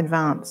quite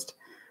advanced.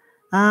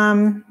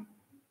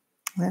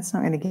 That's not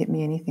going to get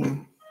me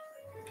anything.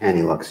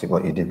 Annie likes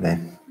what you did there.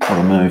 What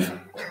a move.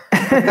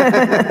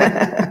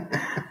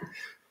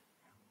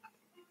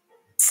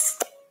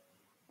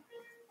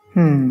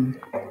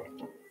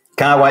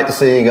 Can't wait to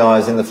see you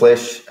guys in the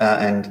flesh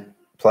and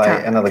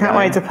play another game. Can't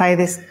wait to play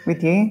this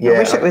with you. Yeah, I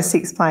wish it was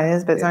 6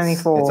 players, but it's only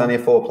 4. It's only a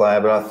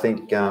 4-player, but I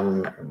think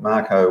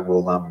Marco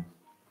will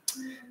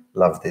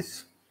love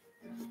this.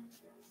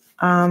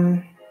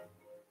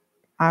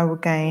 I will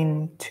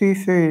gain 2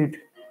 food.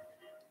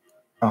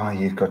 Oh,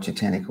 you've got your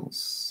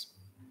tentacles.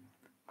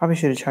 Probably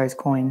should have chose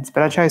coins,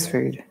 but I chose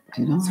food.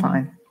 Did I? It's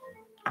fine.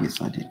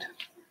 Yes, I did.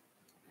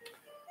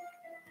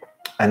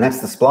 And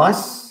that's the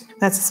splice.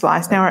 That's a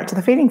splice. Now we're up to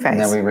the feeding phase.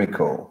 Now we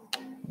recall.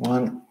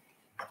 1,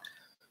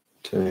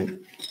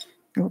 2,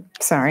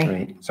 sorry.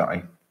 3.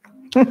 Sorry.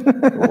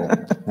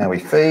 4. Now we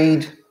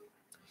feed.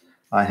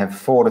 I have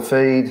 4 to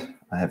feed.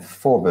 I have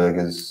 4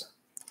 burgers.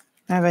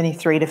 I have only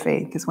 3 to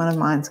feed because one of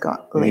mine's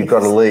got leaves. You've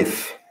got a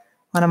leaf.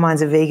 One of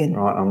mine's a vegan.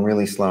 Right, I'm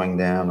really slowing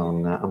down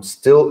on I'm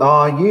still...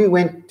 Oh, you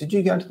went... Did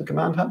you go to the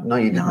command hub? No,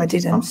 you didn't. No, I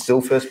didn't. I'm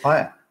still first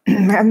player. I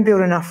haven't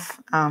built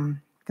enough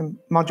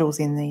modules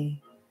in the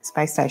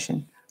space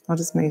station. I'll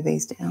just move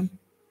these down.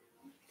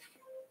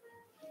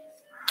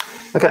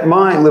 Okay,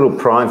 my little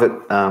private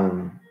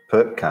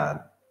perk card,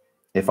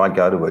 if I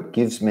go to it,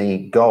 gives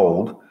me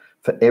gold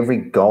for every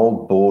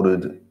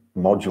gold-bordered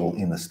module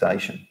in the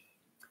station.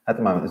 At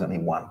the moment, there's only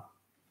 1.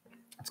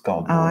 It's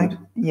gold-bordered.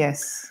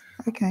 Yes.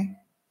 Okay.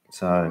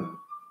 So...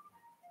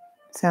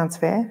 Sounds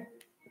fair.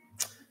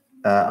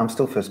 I'm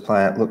still first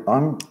player. Look,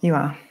 You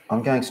are.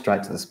 I'm going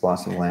straight to the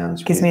splicing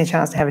lounge. Gives me a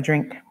chance to have a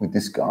drink. With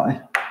this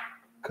guy,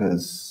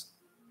 because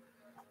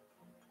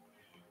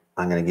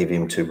I'm going to give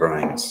him 2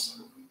 brains.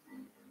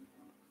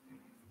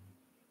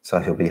 So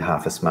he'll be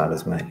half as smart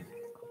as me.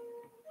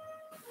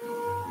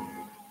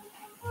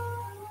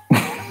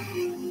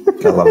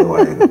 I love the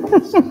way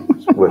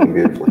it's working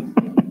beautifully.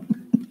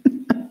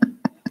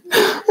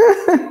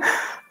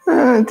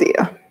 Oh,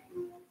 dear.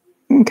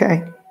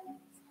 Okay.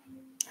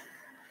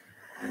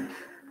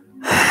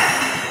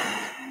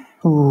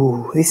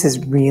 Ooh, this is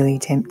really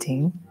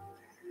tempting.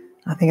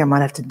 I think I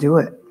might have to do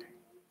it.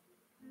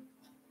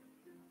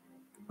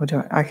 Or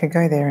do I could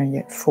go there and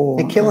get 4.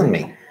 You're killing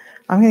me.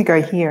 I'm going to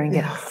go here and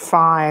get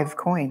 5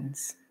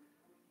 coins.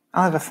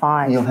 I'll have a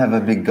 5. You'll have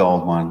a big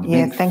gold one.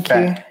 Yeah, big, thank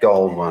fat you.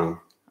 Gold one.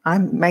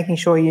 I'm making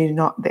sure you're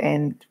not the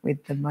end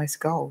with the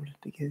most gold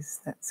because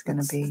that's going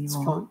to be That's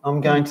your... fine.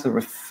 I'm going to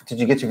the... Did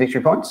you get your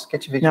victory points?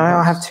 Get your victory No,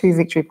 points. I'll have 2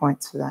 victory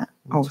points for that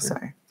also.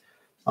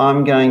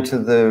 I'm going to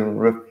the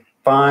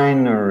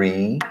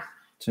refinery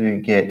to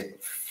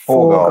get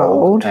 4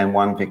 gold and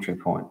 1 victory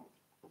point.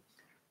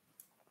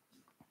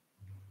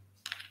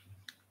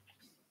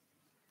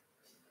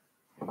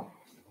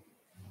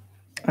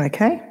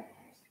 Okay.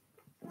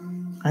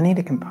 I need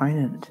a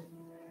component.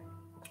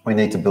 We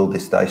need to build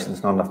this station.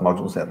 There's not enough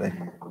modules out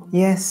there.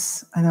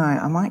 Yes, I know.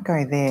 I might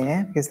go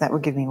there because that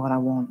would give me what I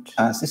want.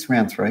 Is this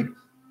round 3?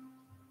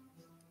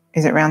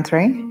 Is it round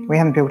 3? We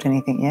haven't built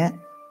anything yet.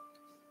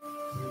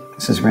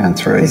 This is round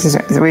 3.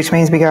 Which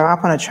means we go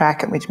up on a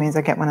track, which means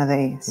I get one of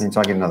these. Means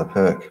I get another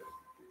perk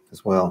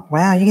as well.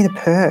 Wow, you get a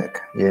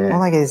perk. Yeah.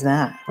 All I get is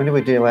that. When do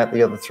we deal out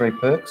the other 3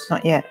 perks?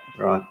 Not yet.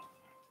 Right.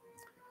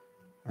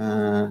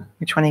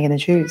 Which one are you going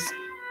to choose?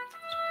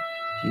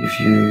 Give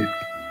you...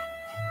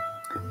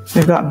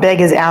 We've got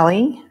Beggar's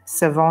Alley,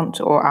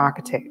 Savant or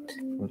Architect.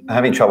 I'm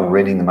having trouble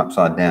reading them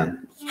upside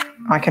down.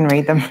 I can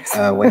read them.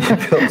 When you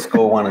build,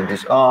 score 1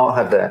 addition. Oh, I'll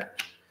have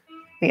that.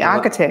 The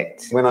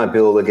Architect. When I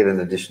build, I get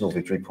an additional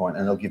victory point,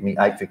 and they'll give me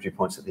 8 victory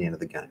points at the end of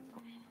the game.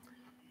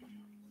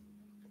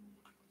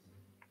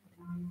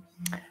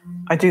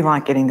 I do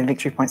like getting the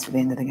victory points at the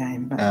end of the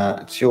game,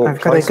 but it's your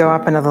I've got to go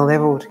up another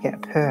level to get a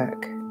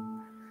perk.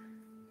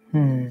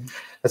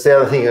 That's the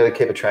other thing you've got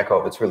to keep a track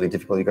of. It's really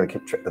difficult. You've got to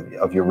keep track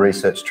of your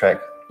research track.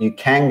 You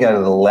can go to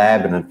the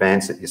lab and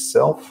advance it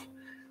yourself.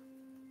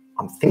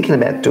 I'm thinking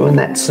about doing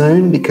that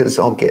soon because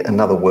I'll get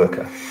another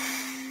worker.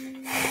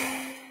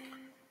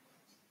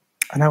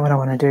 I know what I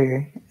want to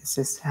do. It's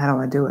just how do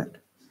I do it?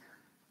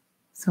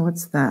 So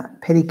what's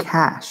that? Petty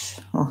cash.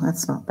 Oh,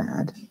 that's not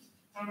bad.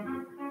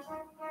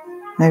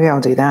 Maybe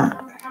I'll do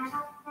that.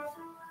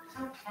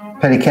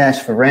 Petty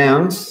cash for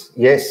rounds,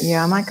 yes.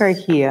 Yeah, I might go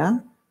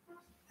here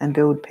and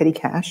build petty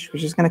cash,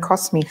 which is going to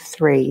cost me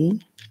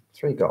 3.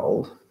 3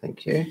 gold,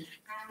 thank you.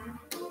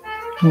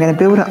 I'm going to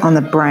build it on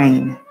the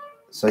brain.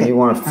 So you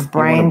want a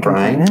brain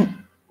component.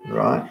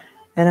 Right.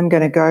 Then I'm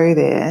going to go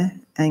there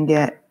and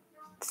get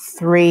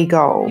 3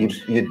 gold.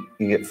 You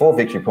get 4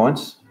 victory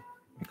points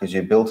because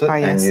you built it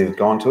and you've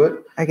gone to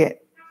it. I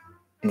get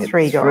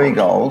 3 gold. 3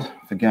 gold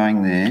for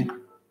going there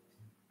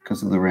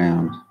because of the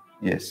round.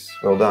 Yes,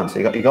 well done. So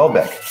you got your gold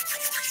back.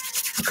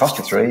 It cost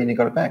you 3 and you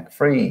got it back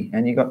free,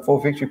 and you got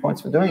 4 victory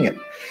points for doing it.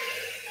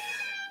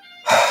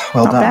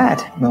 Well Not done.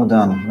 bad. Well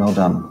done. Well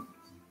done.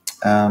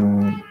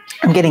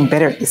 I'm getting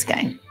better at this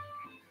game.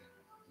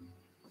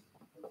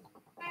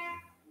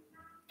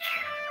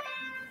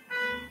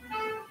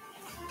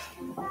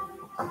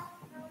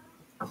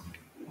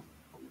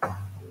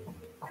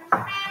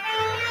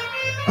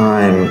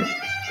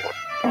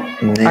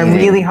 I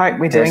really hope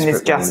we're doing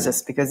this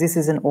justice because this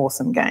is an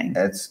awesome game.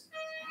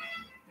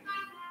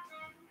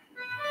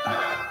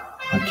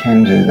 I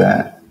can do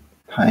that.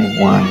 Pay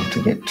 1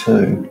 to get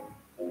 2.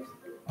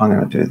 I'm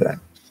going to do that.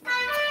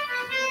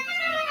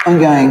 I'm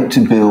going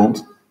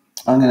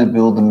to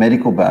build the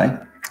medical bay.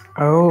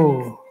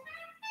 Oh.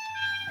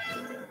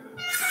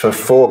 For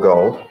 4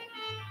 gold.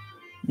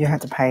 You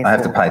have to pay. I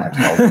have to pay that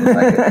gold.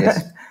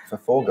 Yes, for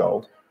 4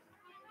 gold.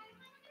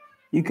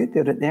 You could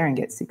build it there and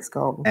get 6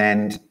 gold.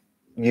 And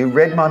you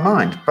read my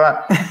mind,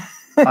 but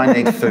I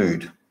need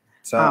food.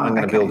 So I'm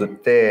going to build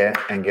it there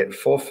and get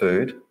 4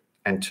 food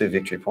and 2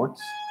 victory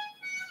points.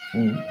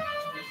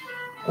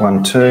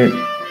 1,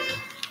 2,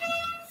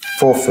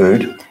 4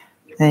 food.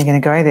 Then you're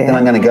going to go there. Then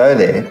I'm going to go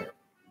there.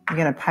 You're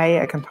going to pay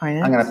a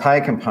component. I'm going to pay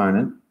a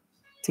component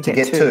to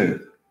get 2.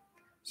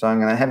 So I'm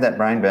going to have that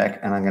brain back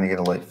and I'm going to get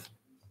a leaf.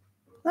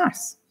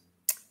 Nice.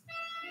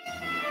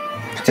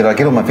 Did I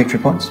get all my victory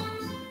points?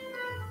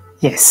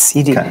 Yes,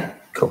 you did. Okay,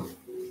 cool.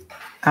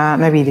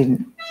 Maybe you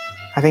didn't.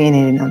 I think you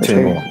need another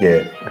 2 more.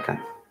 Yeah, okay.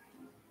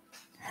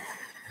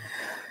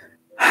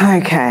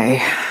 Okay,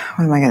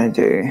 what am I going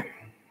to do?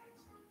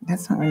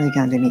 That's not really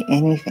going to do me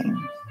anything.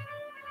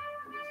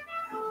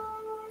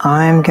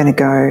 I'm going to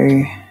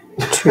go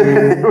to...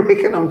 I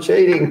reckon I'm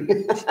cheating.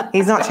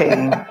 He's not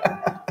cheating.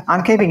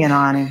 I'm keeping an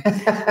eye on him.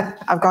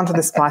 I've gone to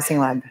the splicing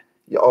lab.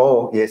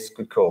 Oh, yes,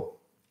 good call.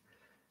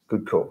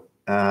 Good call.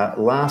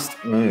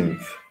 Last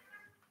move.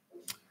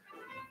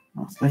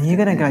 Well, you're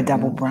going to go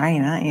double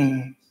brain, aren't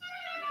you?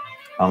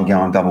 I'm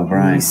going double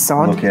brain. You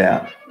sod. Look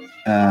out.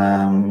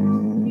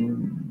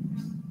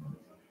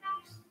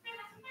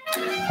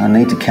 I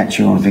need to catch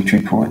you on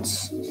victory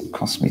points. It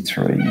cost me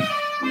 3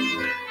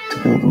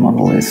 to build the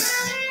monolith.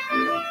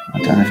 I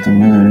don't have to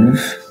move.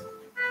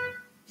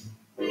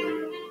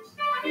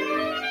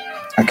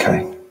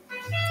 Okay.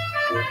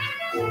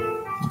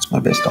 That's my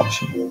best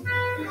option.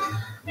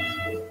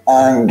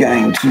 I'm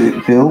going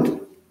to build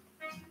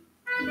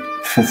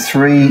for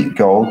 3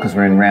 gold, because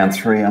we're in round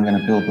 3, I'm going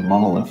to build the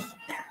monolith.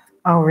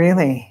 Oh,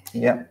 really?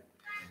 Yep.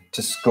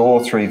 To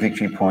score 3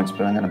 victory points,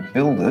 but I'm going to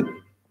build it.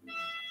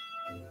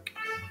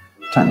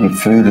 Don't need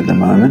food at the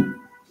moment.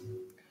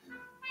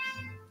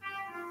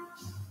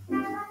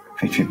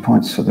 Victory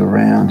points for the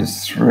round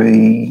is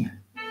 3.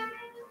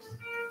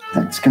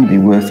 That's going to be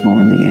worth more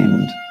in the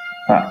end.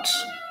 But,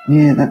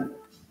 I'm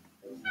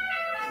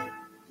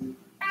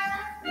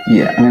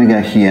going to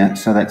go here.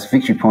 So that's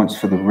victory points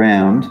for the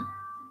round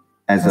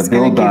as a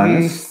build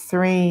bonus.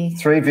 Give you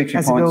 3 victory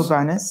as points. a build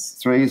bonus.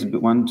 3 is a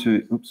bit 1,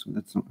 2. Oops,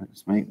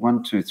 that's me.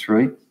 1, 2,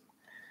 3.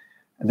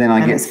 And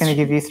then it's going to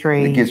give you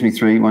 3. It gives me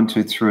 3. 1,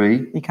 2,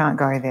 3. You can't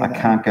go there. I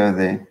can't go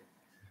there.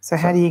 So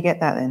how do you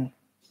get that then?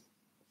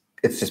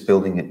 It's just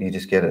building it. You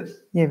just get it.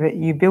 Yeah, but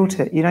you built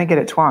it. You don't get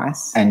it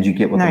twice. And you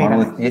get what the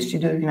model is. Yes, you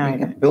do. No, you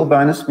get build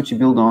bonus, which you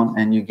build on,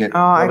 and you get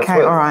what it's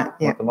worth, all right.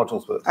 Yeah. What the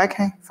module's worth.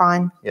 Okay,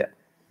 fine. Yeah.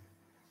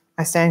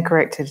 I stand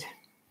corrected.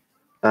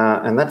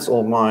 And that's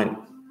all my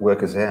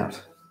workers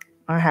out.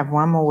 I have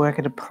one more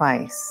worker to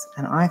place,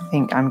 and I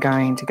think I'm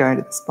going to go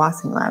to the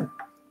splicing lab.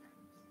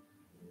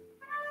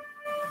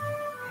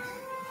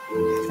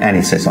 And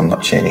he says I'm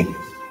not cheating.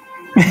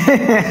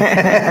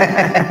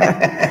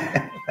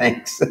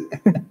 Thanks.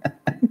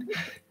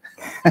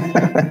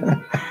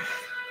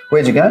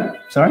 Where'd you go?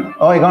 Sorry?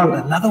 Oh, you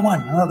got another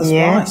one, another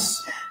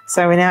splice.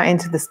 So we're now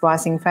into the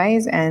splicing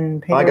phase,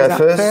 and Peter I go is up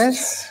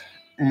first.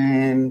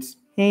 And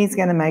he's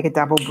going to make a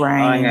double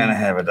brain. I'm going to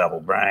have a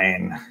double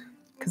brain.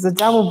 Because a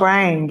double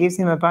brain gives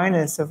him a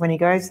bonus of when he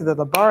goes to the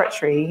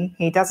laboratory,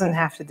 he doesn't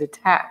have to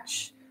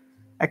detach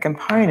a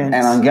component.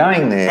 And I'm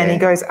going there. And he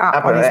goes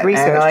up on his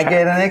research and I track.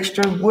 get an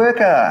extra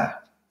worker.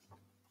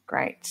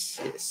 Great.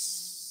 Yes.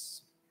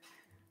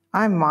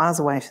 I'm miles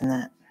away from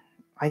that.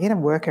 I get a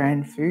worker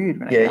and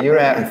food. When you're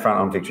out in front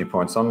on victory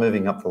points. I'm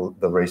moving up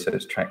the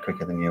research track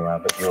quicker than you are,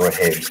 but you're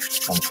ahead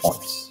on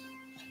points.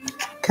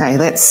 Okay,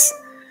 let's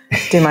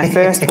do my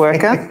first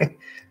worker.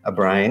 A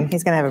brain.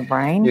 He's going to have a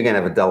brain. You're going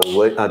to have a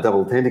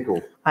double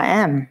tentacle. I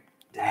am.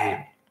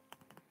 Damn.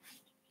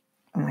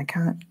 And I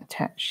can't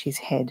attach his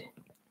head.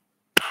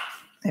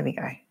 There we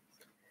go.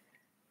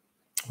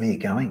 Where are you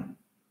going?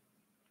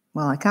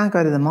 Well, I can't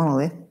go to the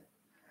monolith.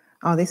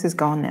 Oh, this is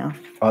gone now.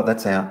 Oh,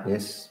 that's out.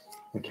 Yes,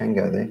 we can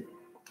go there.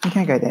 You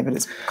can go there, but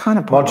it's kind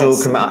of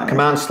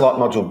command slot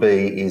module B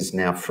is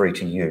now free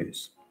to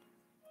use.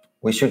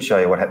 We should show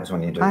you what happens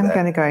when you do that. I'm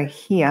going to go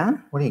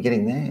here. What are you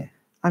getting there?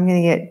 I'm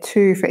going to get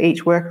 2 for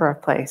each worker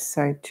I've placed.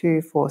 So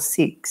 2, 4,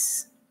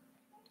 6.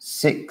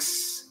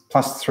 6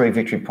 plus 3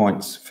 victory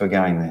points for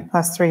going there.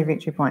 Plus 3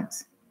 victory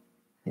points.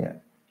 Yeah.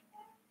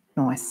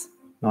 Nice.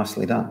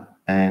 Nicely done.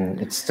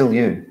 And it's still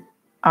you.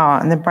 Oh,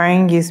 and the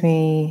brain gives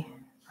me,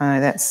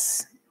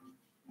 that's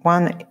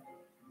 1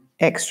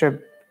 extra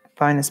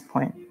bonus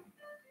point.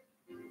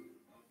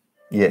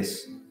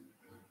 Yes.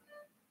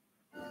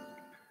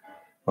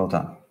 Well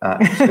done.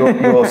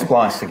 You're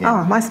spliced again.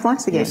 Oh, my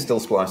splice again. You're still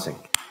splicing.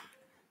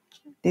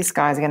 This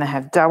guy's going to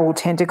have double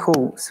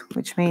tentacles,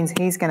 which means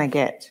he's going to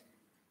get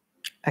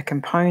a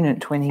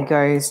component when he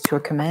goes to a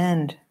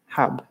command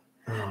hub,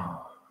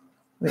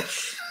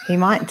 which he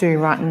might do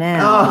right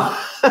now.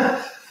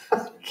 Oh.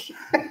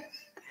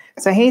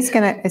 So is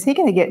he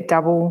going to get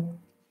double?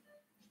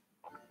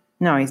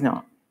 No, he's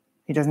not.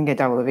 He doesn't get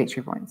double the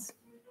victory points.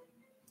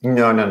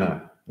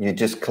 No. You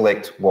just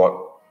collect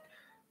what?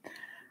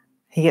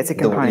 He gets a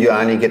component. You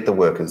only get the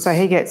workers. So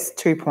he gets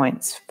 2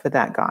 points for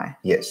that guy.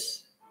 Yes.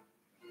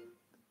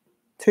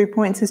 2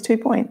 points is 2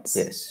 points.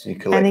 Yes, you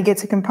collect. And he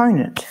gets a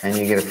component. And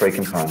you get a free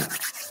component.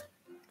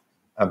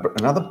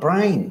 Another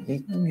brain.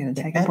 I'm going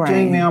to take a brain.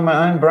 Doing me on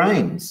my own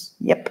brains.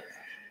 Yep.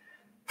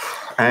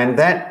 And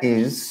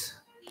that's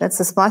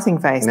the splicing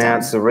phase. Now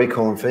it's the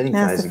recall and feeding phase.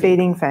 Now it's the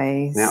feeding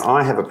phase. Now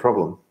I have a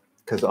problem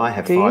because I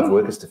have 5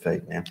 workers to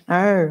feed now.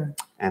 Oh.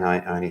 And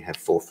I only have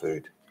 4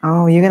 food.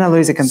 Oh, you're going to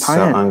lose a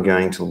component. So I'm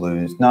going to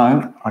lose.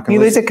 No, I can. You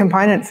lose a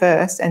component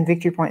first and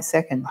victory point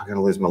second. I'm going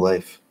to lose my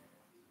leaf.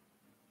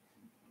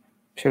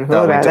 Should have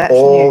thought about that.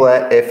 All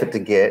that effort to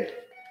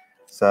get.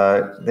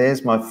 So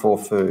there's my 4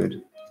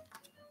 food.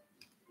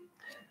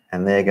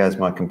 And there goes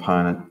my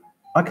component.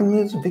 I can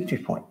lose a victory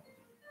point.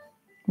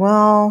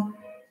 Well,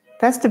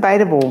 that's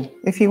debatable.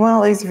 If you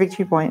want to lose a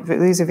victory point,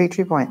 lose a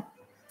victory point.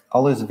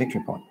 I'll lose a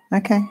victory point.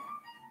 Okay.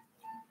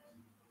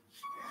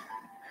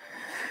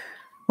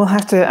 We'll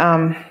have to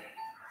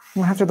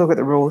look at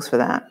the rules for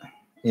that.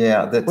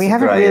 Yeah, that's we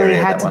haven't really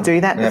had to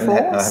do that before.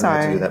 I haven't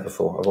had to do that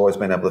before. I've always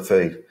been able to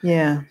feed.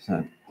 Yeah.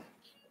 So.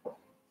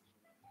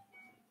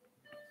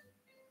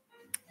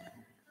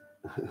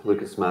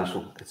 Lucas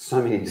Marshall. It's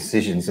so many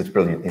decisions. It's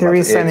brilliant. There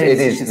is so many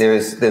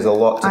decisions. There's a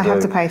lot to do. I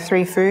have to pay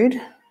 3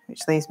 food, which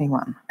leaves me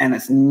 1. And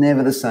it's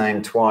never the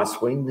same twice.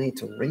 We need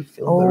to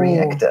refill the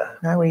reactor.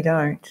 No, we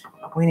don't.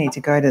 We need to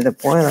go to the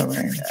boiler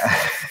room.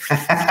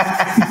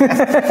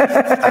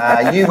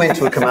 You went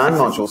to a command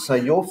module, so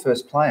you're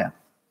first player.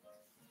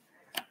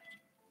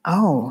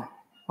 Oh,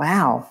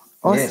 wow.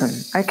 Awesome.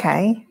 Yes.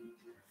 Okay.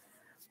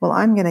 Well,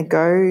 I'm going to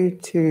go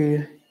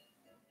to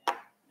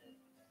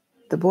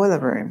the boiler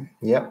room.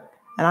 Yep.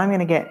 And I'm going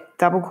to get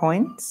double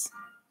coins.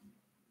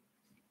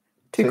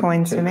 2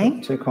 coins for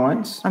me. 2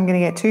 coins. I'm going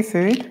to get 2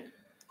 food.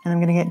 And I'm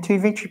going to get 2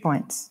 victory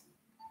points.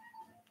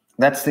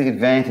 That's the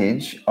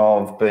advantage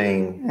of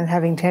being... And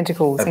having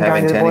tentacles and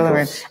going to the boiler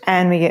room.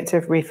 And we get to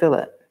refill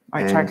it.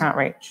 which I can't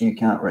reach. You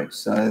can't reach.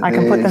 So I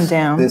can put them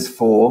down. There's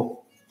four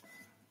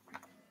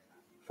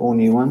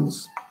new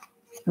ones.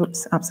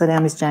 Oops, upside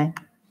down, Miss Jane.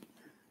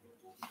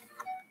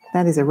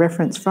 That is a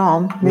reference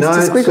from Mr. No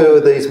Squiggle. two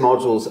of these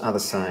modules are the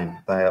same.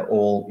 They are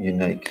all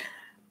unique.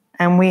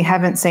 And we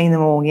haven't seen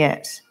them all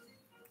yet.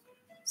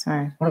 So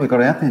what have we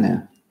got out there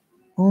now?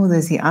 Oh,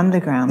 there's the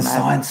underground lab.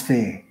 Science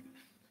Fair.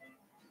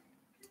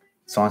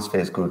 Science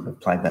Fair is good. We've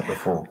played that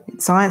before.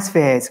 Science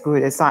Fair is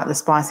good. It's like the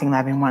splicing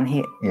lab in one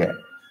hit. Yeah.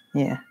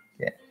 Yeah.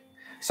 Yeah.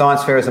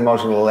 Science Fair is a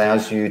module that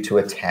allows you to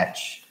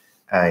attach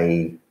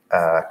a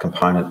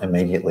component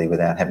immediately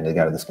without having to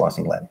go to the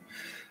splicing lab.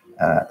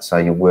 So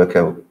your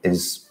worker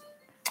is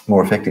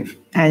more effective.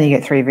 And you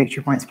get 3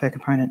 victory points per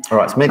component. All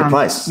right, it's meter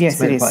place. Yes,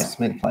 meter it is. place,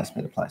 meter place,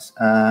 meter place.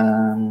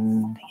 I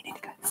think you need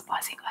to go to the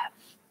splicing lab.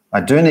 I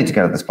do need to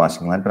go to the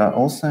splicing lab, but I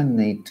also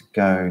need to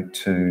go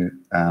to...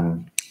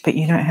 but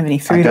you don't have any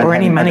food or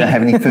any money. I don't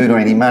have any food or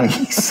any money.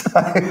 So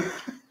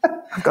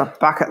I've got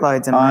bucket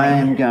loads of money. I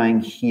am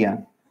going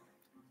here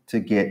to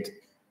get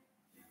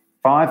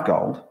 5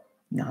 gold.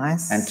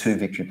 Nice. And 2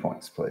 victory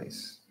points,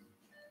 please.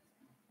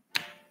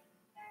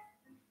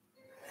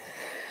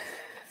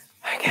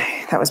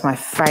 Okay, that was my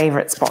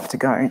favourite spot to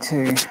go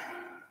to.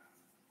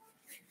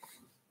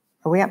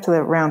 Are we up to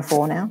the round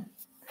 4 now?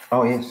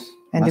 Oh, yes.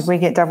 And did we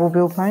get double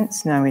build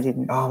points? No, we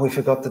didn't. Oh, we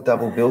forgot the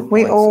double build points.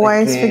 We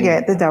always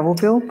forget the double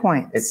build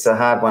points. It's a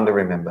hard one to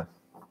remember.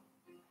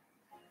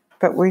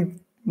 But we've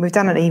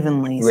done it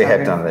evenly. We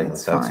have done it evenly,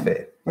 so it's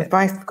fair. We've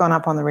both gone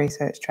up on the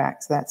research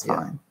track, so that's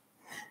fine.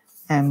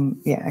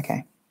 Yeah,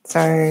 okay.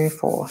 So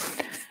 4.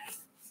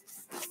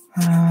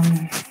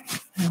 Where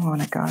do I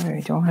want to go?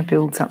 Do I want to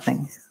build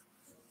something?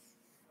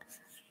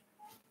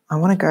 I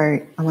want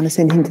to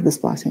send him to the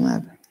splicing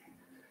lab.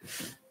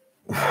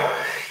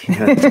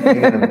 You're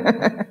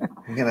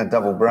going to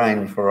double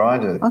brain before I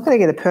do. I've got to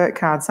get a perk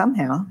card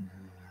somehow.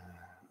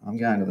 I'm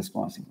going to the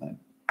splicing lab.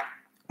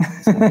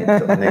 So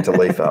I need to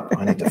leaf up.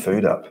 I need to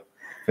food up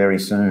very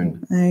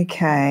soon.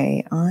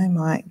 Okay, I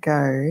might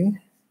go...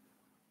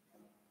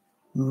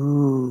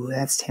 Ooh,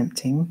 that's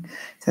tempting.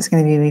 So that's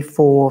going to give me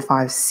 4,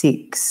 5,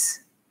 6.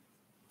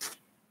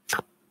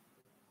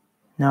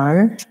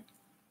 No.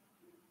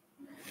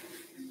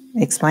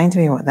 Explain to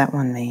me what that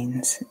one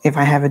means. If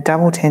I have a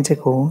double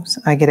tentacles,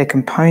 I get a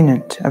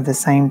component of the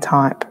same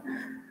type.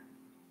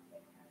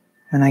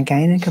 When I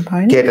gain a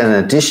component? Get an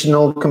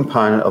additional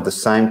component of the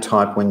same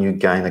type when you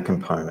gain a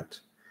component.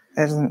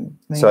 That doesn't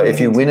mean so if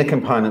you win a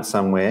component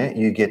somewhere,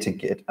 you get to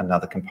get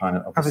another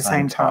component of the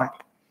same type.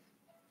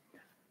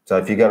 So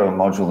if you go to a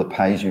module that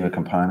pays you a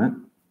component,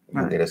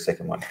 you'll get a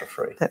second one for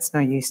free. That's no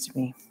use to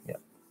me. Yeah.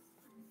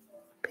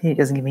 It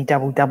doesn't give me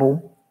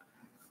double.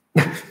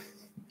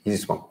 You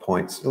just want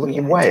points. Look,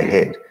 you're way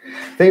ahead.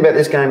 The thing about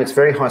this game, it's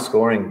very high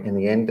scoring in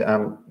the end.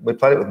 We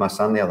played it with my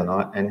son the other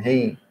night, and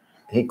he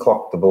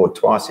clocked the board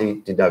twice. He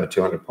did over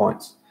 200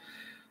 points.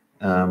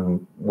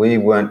 We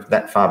weren't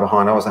that far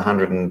behind. I was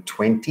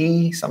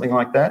 120, something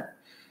like that.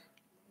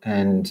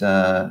 And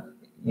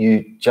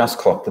you just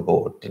clocked the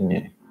board, didn't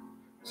you?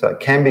 So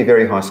it can be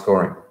very high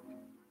scoring.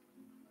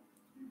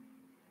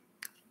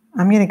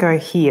 I'm going to go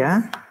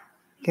here,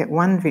 get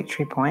 1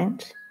 victory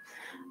point,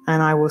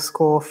 and I will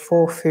score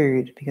 4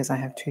 food because I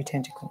have 2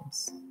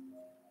 tentacles.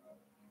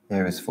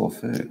 There is 4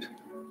 food.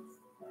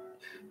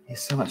 You're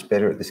so much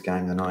better at this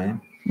game than I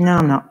am. No,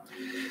 I'm not.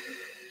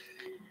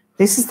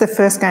 This is the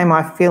first game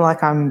I feel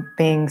like I'm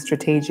being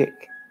strategic.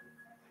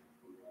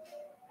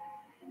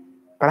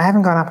 But I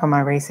haven't gone up on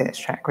my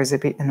research track, which is a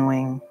bit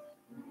annoying.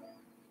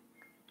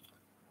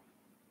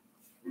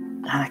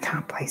 And I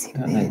can't place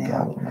him there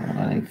now. Gold, man.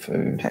 I need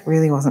food. That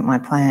really wasn't my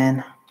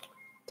plan.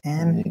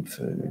 Damn. I need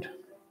food.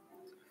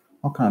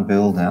 What can I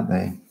build out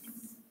there?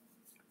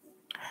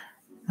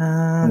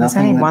 There's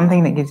only one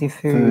thing that gives you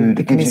food.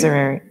 The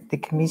commissary.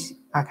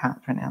 I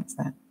can't pronounce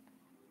that.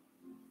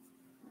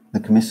 The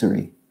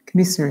commissary.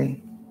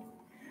 Commissary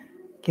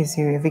gives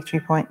you a victory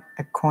point,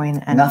 a coin,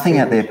 and nothing food.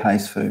 out there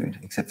pays food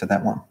except for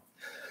that one.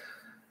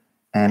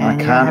 And I you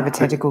can't don't have a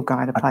tentacle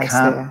guy to place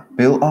there.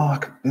 I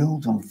could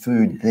build on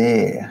food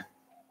there.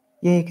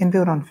 Yeah, you can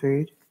build on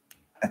food.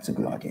 That's a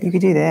good idea. You could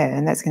do that,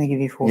 and that's going to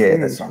give you 4 Yeah,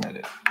 food. that's what I'm going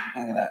to do.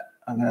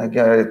 I'm going to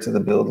go to the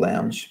build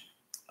lounge.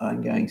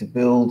 I'm going to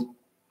build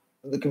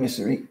the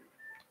commissary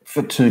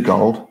for 2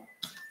 gold.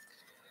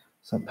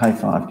 So pay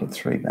 5, get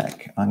 3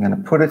 back. I'm going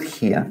to put it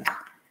here,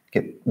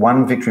 get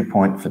 1 victory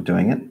point for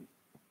doing it.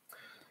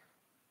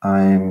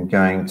 I'm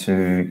going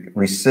to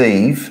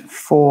receive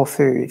 4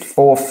 food.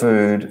 4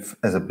 food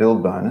as a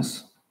build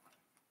bonus.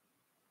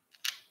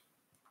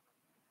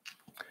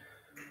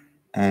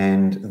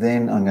 And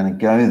then I'm going to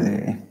go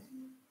there.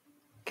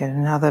 Get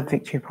another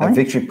victory point. A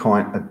victory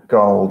point, a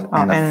gold,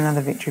 and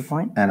another victory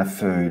point. And a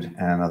food,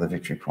 and another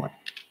victory point.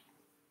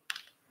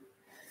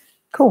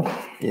 Cool.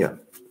 Yeah.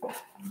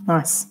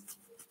 Nice.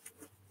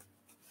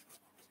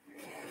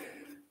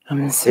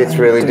 It's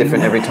really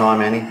different every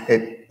time, Annie.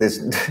 There's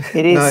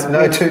it is.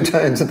 No 2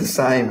 turns are the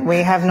same.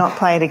 We have not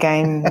played a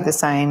game the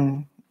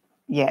same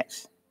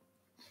yet.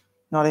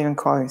 Not even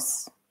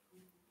close.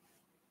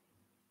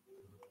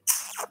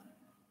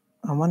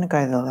 I want to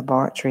go to the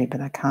laboratory,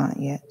 but I can't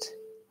yet.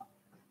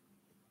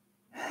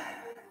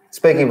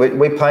 Speaking of,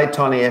 we played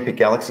Tiny Epic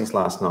Galaxies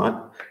last night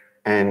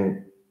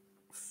and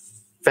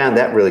found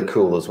that really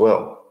cool as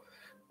well.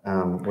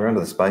 We're under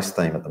the space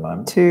theme at the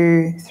moment.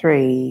 2,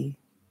 3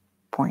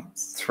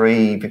 points.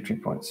 3 victory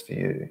points for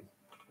you.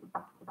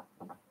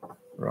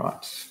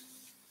 Right.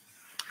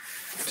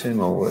 2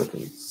 more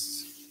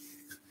workers.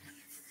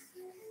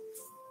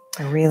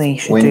 I really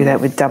should do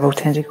that with double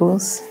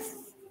tentacles.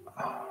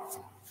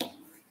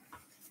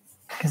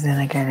 Because then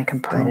I gain a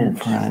component.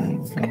 Okay.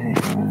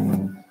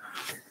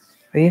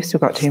 But you've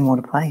still got 2 more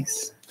to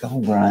place.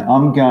 Double brain.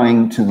 I'm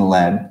going to the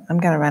lab. I'm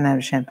going to run out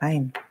of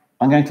champagne.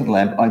 I'm going to the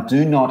lab. I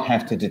do not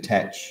have to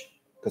detach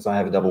because I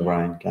have a double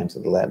brain going to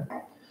the lab.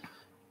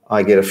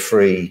 I get a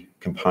free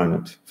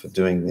component for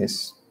doing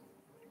this.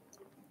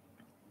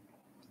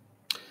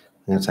 I'm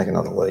going to take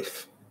another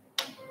leaf.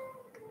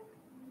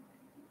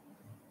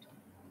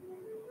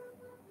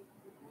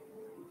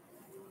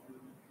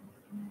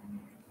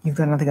 You've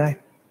got another go.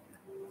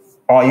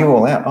 Oh, you're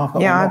all out. Oh,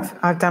 yeah,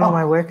 I've done all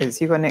my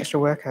workers. You've got an extra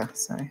worker,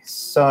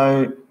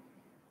 so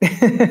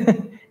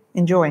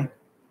enjoy.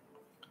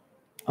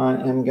 I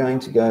am going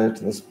to go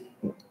to the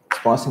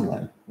splicing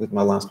lab with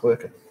my last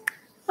worker.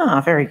 Ah,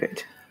 very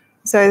good.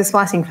 So the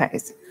splicing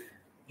phase.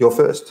 You're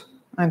first.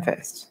 I'm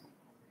first.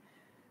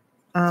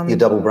 You're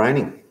double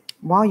braining.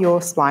 While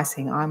you're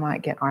splicing, I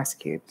might get ice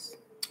cubes.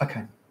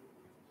 Okay.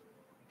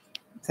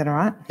 Is that all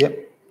right?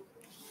 Yep.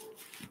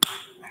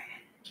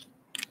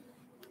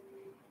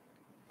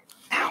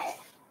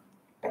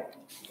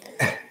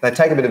 They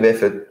take a bit of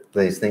effort,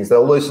 these things.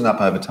 They'll loosen up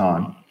over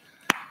time.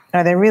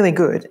 No, they're really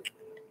good.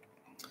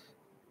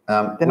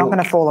 They're not going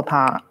to fall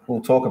apart. We'll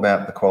talk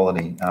about the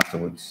quality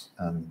afterwards.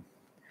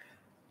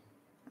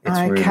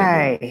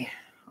 Okay. Really,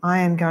 I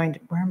am going to...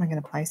 Where am I going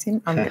to place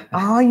him?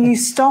 Oh, you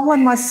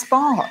stolen my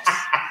spot.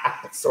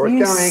 Saw it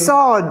coming.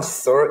 Sod.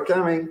 Saw it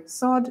coming.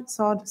 Sod,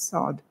 sod,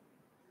 sod.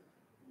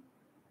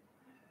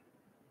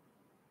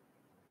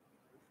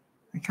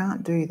 I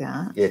can't do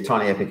that. Yeah,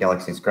 Tiny Epic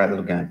Galaxies, great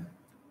little game.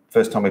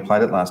 First time we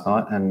played it last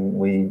night, and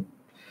we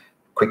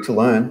quick to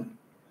learn.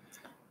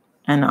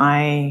 And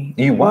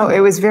you won. Well, it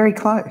was very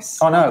close.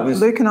 Oh no, it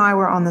was. Luke and I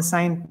were on the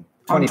same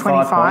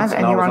 25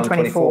 and you were on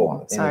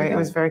 24. So it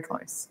was very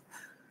close.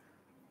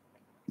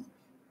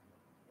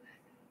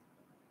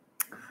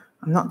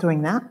 I'm not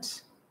doing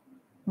that.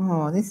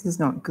 Oh, this is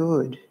not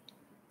good.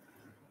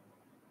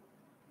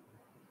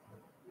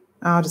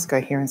 I'll just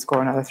go here and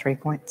score another 3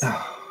 points.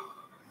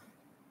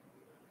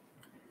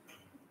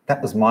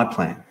 That was my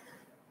plan.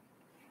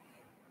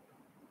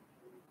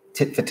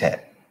 Tit for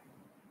tat.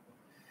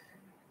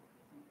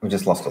 We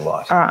just lost a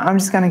light. All right, I'm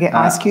just going to get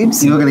ice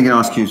cubes. You're going to get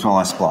ice cubes while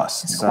I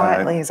splice. As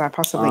quietly as I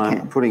possibly can.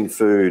 I'm putting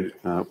food,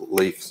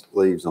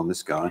 leaves on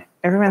this guy.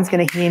 Everyone's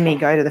going to hear me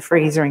go to the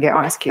freezer and get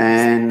ice cubes.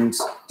 And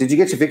did you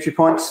get your victory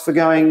points for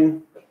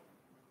going?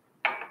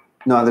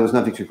 No, there was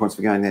no victory points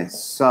for going there.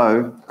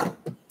 So,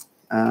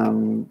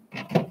 2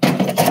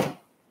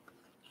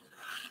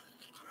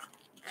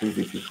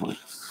 victory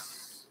points.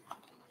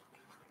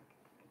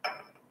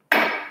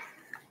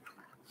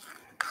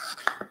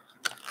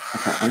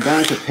 Okay, I'm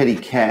going to petty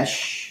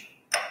cash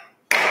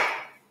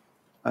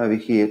over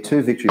here.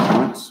 2 victory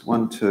points.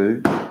 1,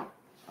 2.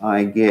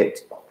 I get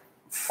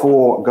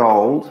 4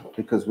 gold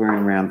because we're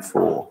in round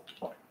 4.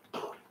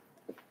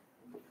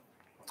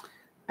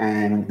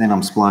 And then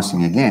I'm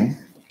splicing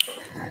again.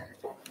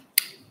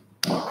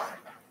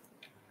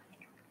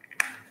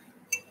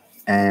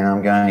 And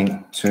I'm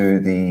going to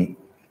the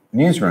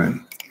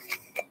newsroom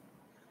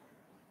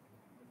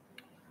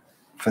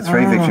for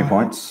 3 victory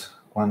points.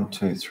 1,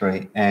 2,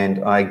 3,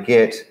 and I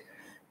get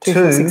 2,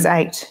 4, 6,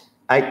 8.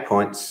 8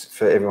 points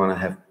for everyone I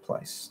have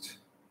placed.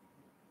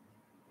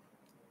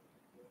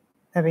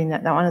 Have you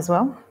that one as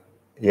well?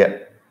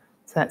 Yep.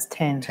 So that's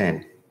 10.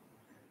 10.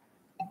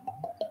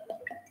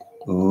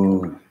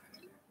 Ooh.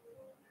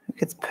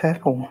 It's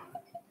purple.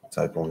 It's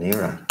Opal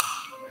Nero.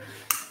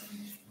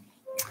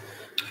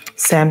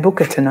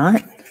 Sambuca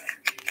tonight.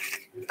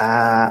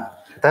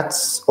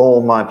 That's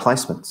all my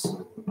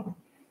placements.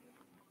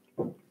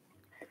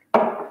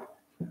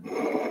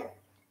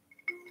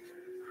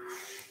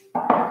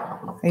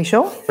 Are you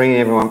sure? Bringing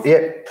everyone,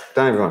 yep,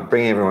 done everyone,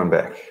 bringing everyone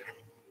back.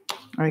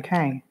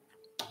 Okay.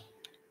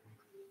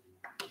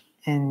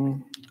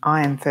 And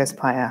I am first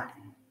player.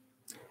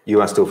 You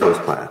are still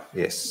first player,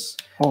 yes.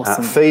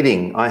 Awesome.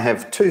 Feeding, I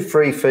have 2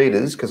 free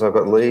feeders because I've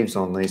got leaves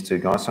on these 2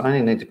 guys, so I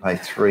only need to pay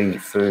 3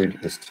 food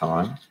this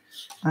time.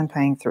 I'm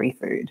paying 3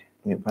 food.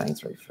 You're paying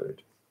 3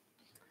 food.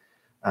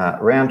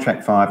 Round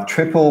track 5,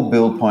 triple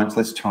build points.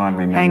 Let's try and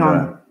remember. Hang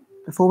on.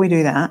 Before we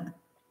do that.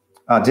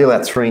 Deal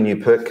out 3 new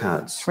perk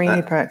cards. 3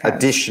 new perk cards.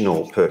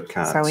 Additional perk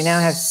cards. So we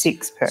now have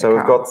 6 perk cards. So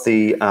we've got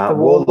the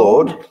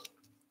Warlord,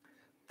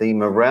 the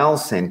Morale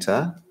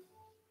Centre,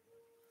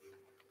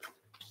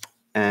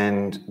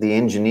 and the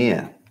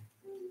Engineer.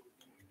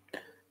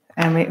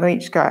 And we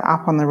each go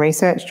up on the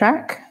research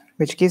track,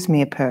 which gives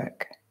me a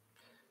perk.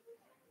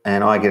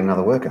 And I get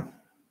another worker.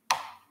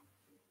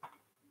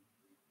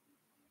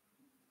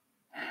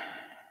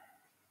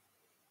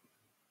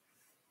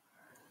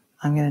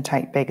 I'm going to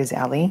take Beggar's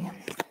Alley.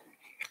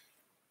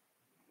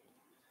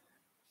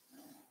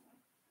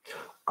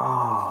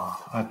 Oh,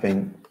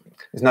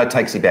 there's no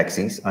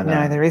takesy-backsies, I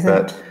know. No, there isn't.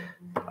 But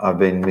I've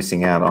been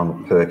missing out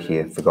on perk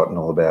here, forgotten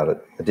all about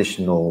it.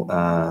 Additional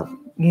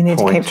You need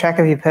point. to keep track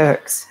of your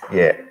perks.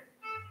 Yeah.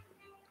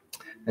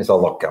 There's a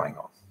lot going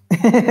on.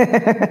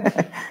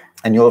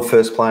 And you're the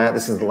first player.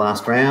 This is the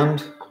last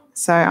round.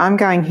 So I'm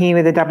going here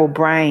with a double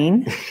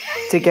brain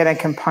to get a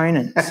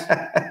component.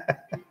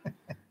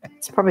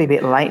 It's probably a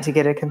bit late to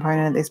get a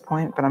component at this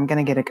point, but I'm going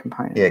to get a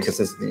component. Yeah, because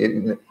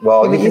you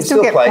can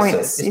still get place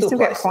points. it. You still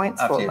get points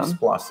after for you them.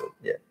 splice it.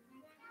 Yeah.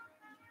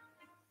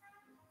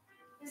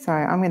 So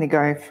I'm going to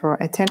go for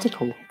a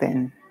tentacle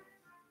then.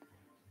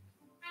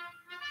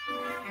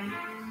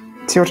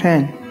 It's your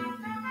turn.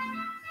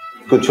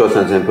 Good choice,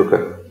 Anzan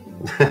Booker.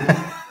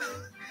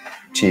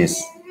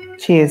 Cheers.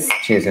 Cheers.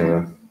 Cheers,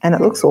 everyone. And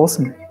it looks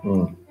awesome.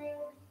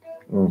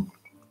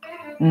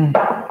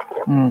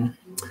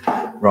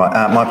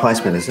 Right, my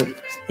placement, is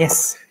it?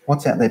 Yes.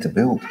 What's out there to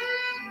build?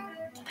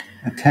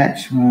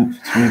 Attachment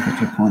for 3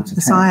 victory points.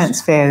 The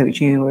science fair which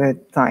you were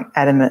like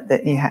adamant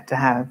that you had to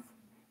have.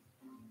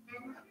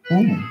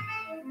 Ooh.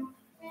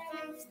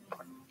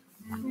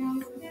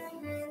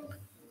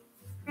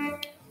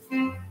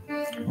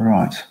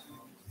 Right.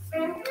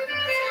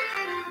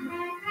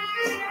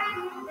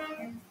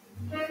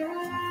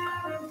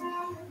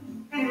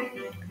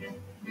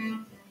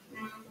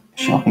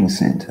 Shopping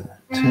centre.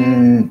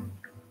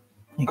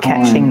 You're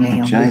catching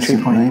me on victory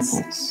adjacent points.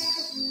 Naples.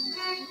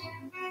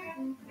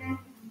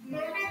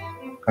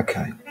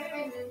 Okay.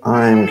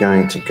 I'm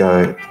going to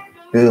go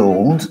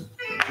build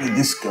with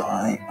this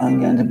guy. I'm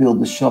going to build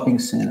the shopping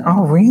centre.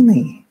 Oh,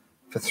 really?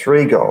 For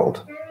 3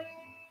 gold.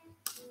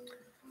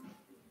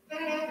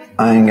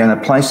 I'm going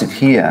to place it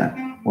here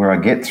where I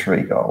get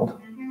 3 gold.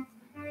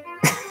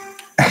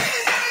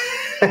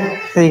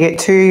 So you get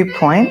 2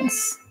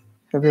 points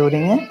for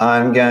building it?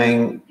 I'm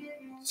going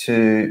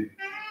to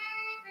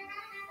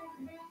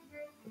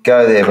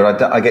go there,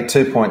 but I get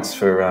 2 points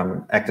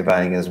for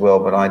activating as well,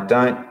 but I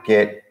don't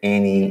get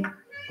any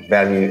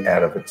value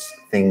out of its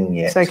thing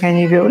yet. So can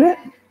you build it?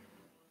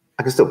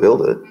 I can still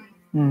build it.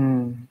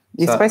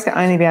 You're supposed to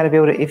only be able to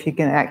build it if you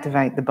can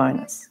activate the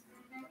bonus.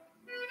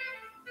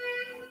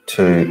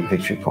 2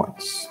 victory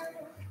points.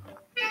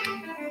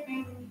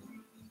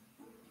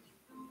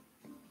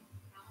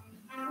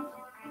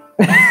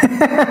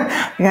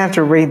 You have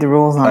to read the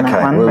rules on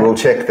that one. Okay, we will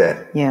check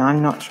that. Yeah,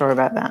 I'm not sure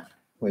about that.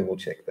 We will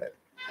check that.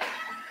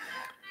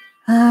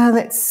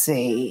 Let's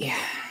see.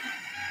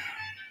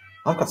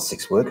 I've got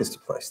 6 workers to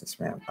place this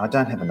round. I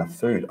don't have enough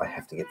food. I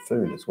have to get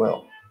food as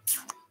well.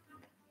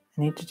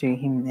 I need to do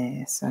him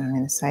there, so I'm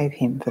going to save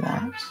him for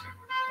that.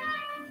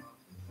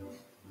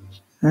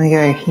 I'm going to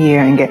go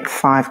here and get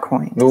 5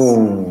 coins.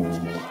 Ooh,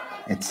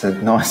 it's a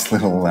nice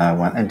little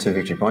one. And 2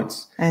 victory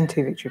points. And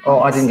 2 victory points. Oh,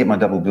 I didn't get my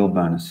double build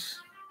bonus.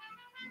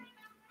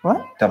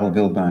 What? Double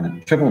build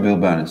bonus. Triple build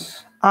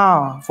bonus.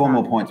 Oh. 4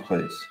 more points,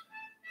 please.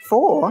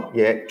 4?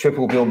 Yeah,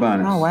 triple build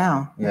bonus. Oh,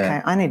 wow. Yeah.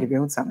 Okay, I need to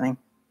build something.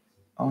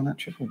 Oh, no,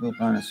 triple build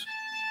bonus.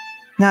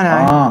 No.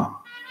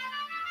 Oh.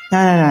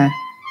 No.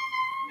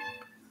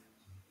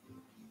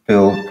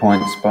 Build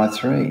points by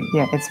 3.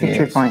 Yeah, it's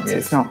victory points.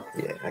 Yes. It's not.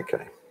 Yeah,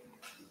 okay.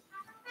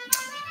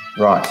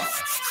 Right.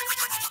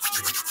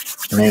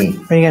 Me.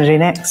 What are you going to do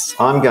next?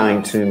 I'm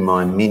going to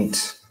my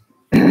mint,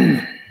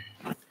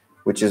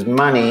 which is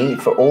money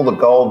for all the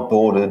gold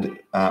bordered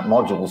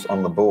modules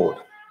on the board.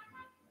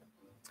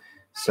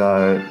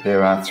 So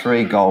there are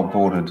 3 gold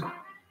bordered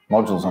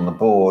modules on the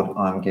board.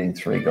 I'm getting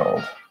 3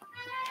 gold.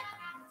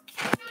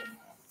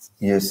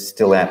 You're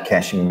still out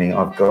cashing me.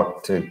 I've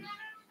got to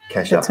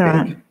cash up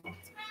big.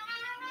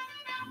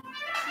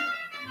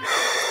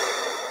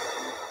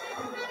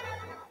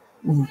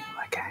 Right.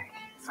 Okay,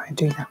 if I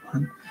do that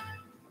one.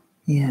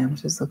 Yeah, I'm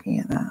just looking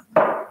at that.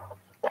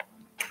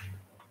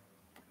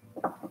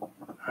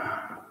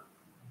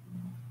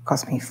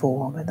 Cost me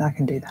 4, but I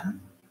can do that.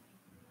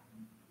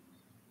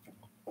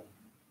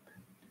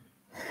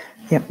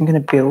 Yep, I'm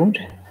going to build.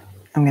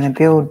 I'm going to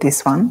build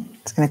this one.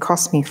 It's going to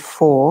cost me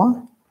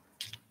 4.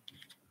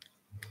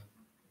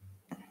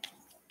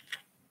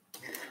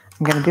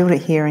 I'm going to build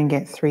it here and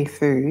get 3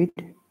 food.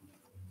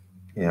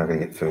 Yeah, I've got to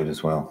get food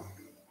as well.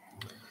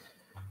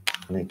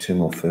 I need 2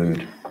 more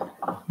food.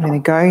 I'm going to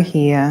go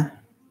here.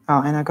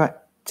 Oh, and I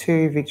got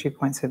 2 victory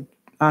points for,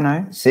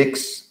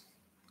 6.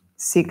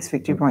 6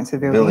 victory points for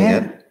building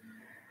it.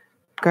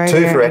 Go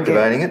 2 for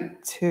activating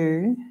it.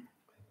 2.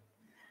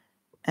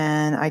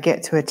 And I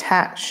get to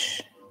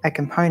attach a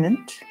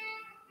component.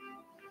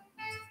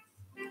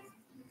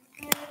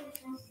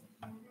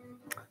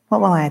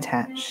 What will I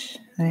attach?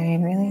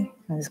 Really?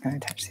 I'm just going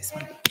to attach this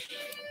one.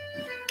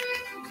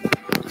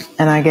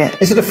 And I get...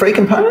 Is it a free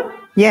component?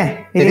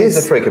 Yeah, it is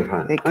a free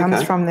component. It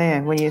comes from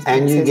there. When you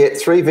and you get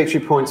 3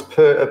 victory points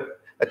per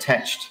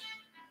attached.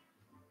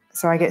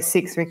 So I get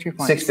 6 victory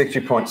points. 6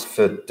 victory points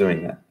for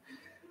doing that.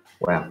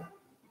 Wow.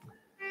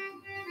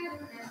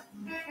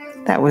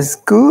 That was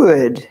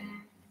good.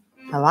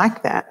 I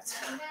like that.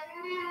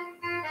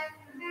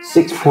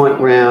 6 point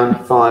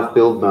round, 5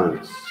 build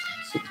bonus.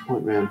 6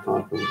 point round,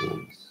 5 build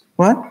bonus.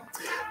 What?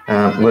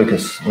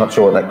 Lucas, not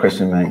sure what that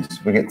question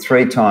means. We get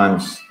 3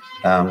 times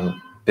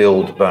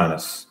build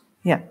bonus.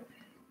 Yeah.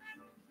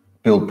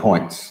 Build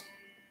points.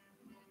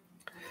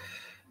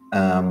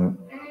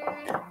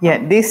 Yeah,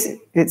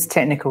 it's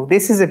technical.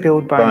 This is a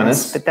build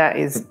bonus. But that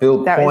is... The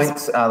build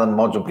points are the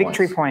module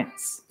victory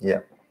points. points. Yeah.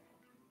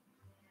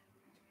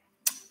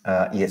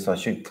 Yes, I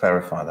should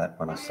clarify that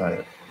when I say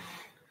it.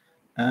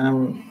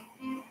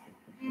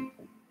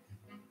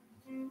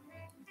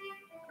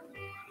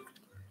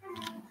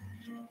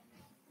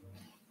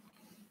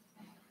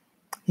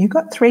 You've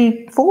got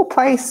 4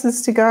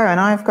 places to go and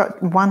I've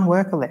got 1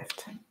 worker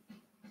left.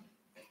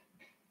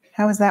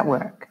 How does that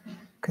work?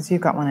 Because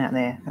you've got 1 out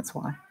there, that's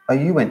why. Oh,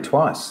 you went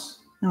twice.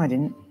 No, I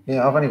didn't.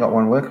 Yeah, I've only got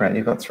 1 worker out.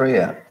 You've got 3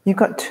 out. You've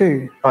got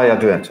 2. Oh, yeah, I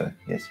do have 2,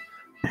 yes.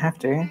 I have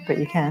to, but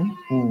you can.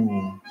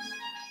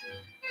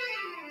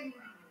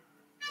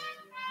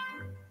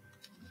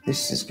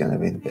 This is going to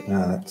be the best.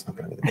 No, that's not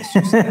going to be the best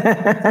use of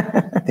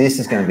it. This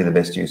is going to be the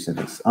best use of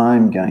this.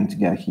 I'm going to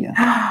go here.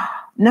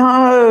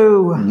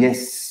 No!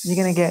 Yes. You're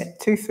going to get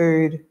 2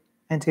 food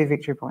and 2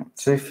 victory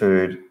points. 2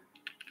 food,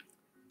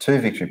 2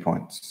 victory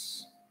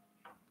points.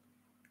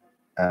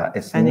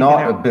 It's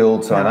not a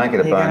build, so I don't get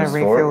a bonus for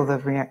it. You're going to refill the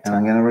reactor. And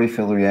I'm going to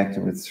refill the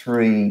reactor with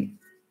 3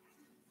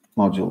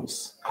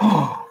 modules.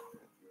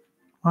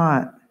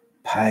 What?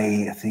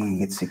 Pay a thing,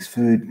 get 6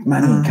 food.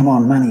 Money, come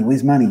on, money.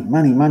 Where's money?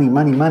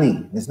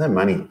 Money. There's no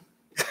money.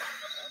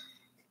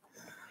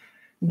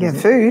 You get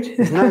food.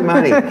 There's no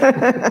money.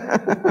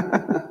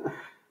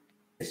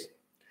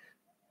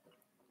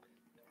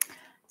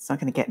 It's not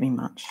going to get me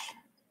much,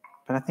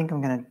 but I think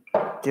I'm going to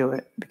do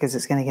it because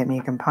it's going to get me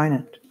a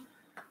component.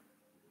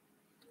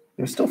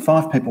 There were still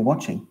 5 people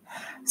watching.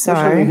 So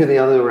show me who the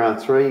other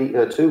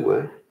 2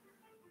 were.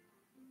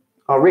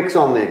 Oh, Rick's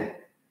on there.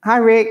 Hi,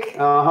 Rick.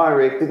 Oh, hi,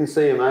 Rick. Didn't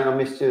see you, mate. I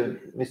missed your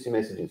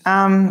messages.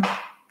 I'm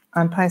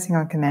placing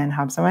on command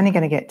hub, so I'm only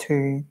going to get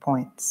 2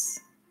 points.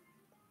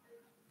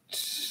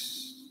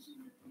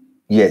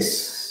 Yes.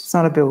 It's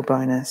not a build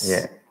bonus.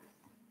 Yeah.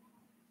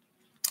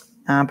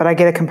 But I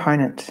get a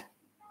component.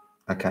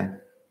 Okay.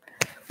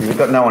 You've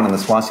got no one in the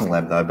splicing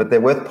lab, though, but they're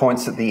worth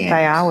points at the end.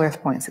 They are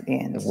worth points at the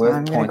end. They're worth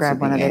I'm going to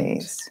grab one of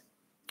these.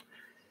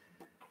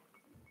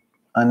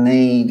 I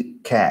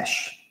need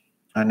cash.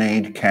 I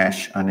need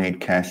cash.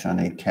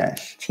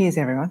 Cheers,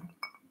 everyone.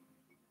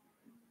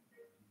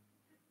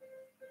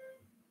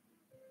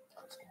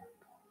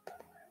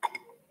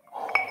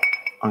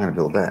 I'm going to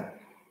build that.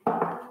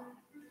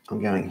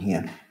 I'm going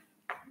here.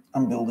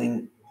 I'm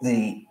building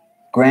the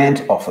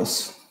grant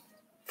office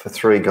for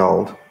 3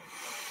 gold.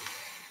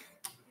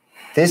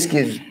 This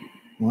gives...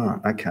 Well,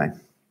 okay.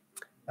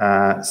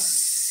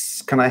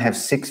 Can I have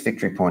 6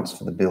 victory points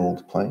for the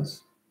build,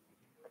 please?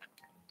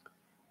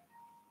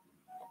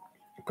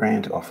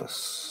 Grant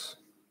office.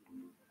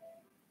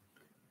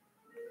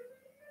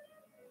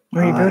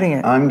 Where are you building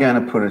it? I'm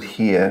going to put it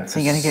here. So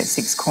you're going to get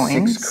 6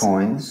 coins? 6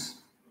 coins.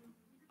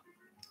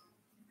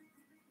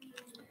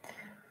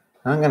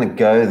 I'm going to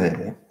go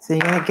there. So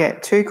you're going to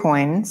get 2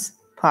 coins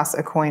plus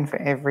a coin for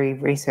every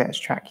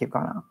research track you've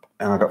gone up.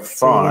 And I've got 5.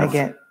 So you're going to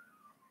get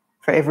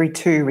for every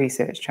 2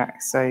 research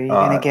tracks. So you're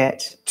going to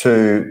get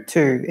 2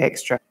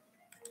 extra.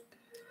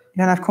 You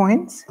don't have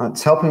coins?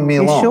 It's helping me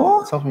along. You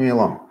sure? It's helping me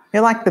along.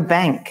 You're like the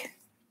bank.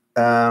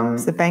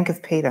 It's the Bank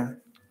of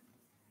Peter.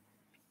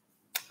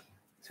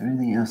 Is there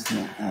anything else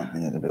out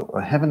there to build?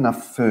 I have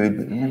enough food,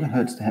 but it never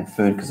hurts to have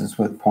food because it's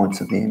worth points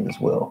at the end as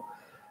well.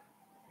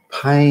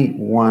 Pay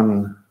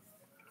 1.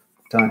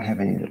 Don't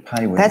have any to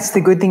pay with. That's the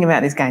good thing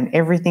about this game.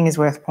 Everything is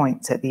worth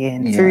points at the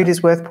end. Yeah. Food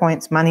is worth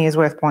points. Money is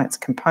worth points.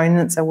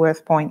 Components are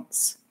worth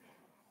points.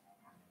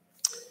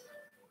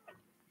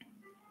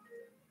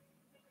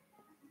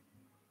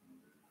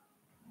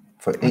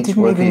 For each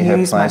worker you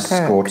have placed,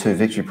 score 2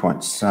 victory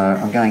points. So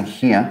I'm going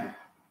here.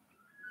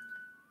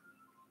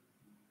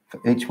 For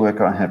each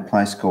worker I have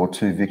placed, score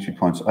 2 victory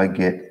points. I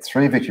get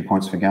 3 victory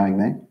points for going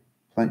there.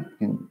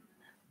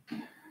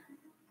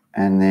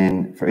 And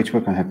then for each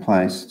worker I have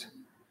placed,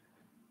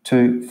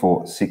 2,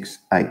 4, 6,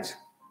 8,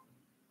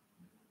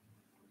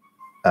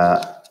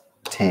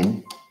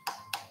 10.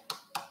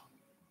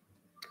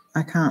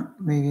 I can't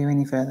move you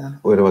any further.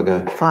 Where do I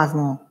go? 5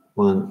 more.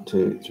 1,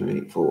 2,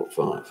 3, 4,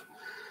 5.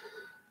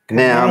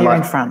 Now you're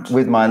in front.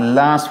 With my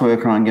last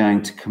worker, I'm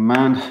going to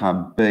Command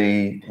Hub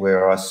B,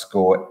 where I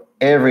score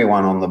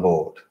everyone on the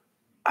board.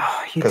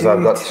 Oh, you do. Because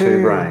I've got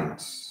 2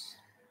 brains.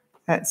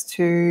 That's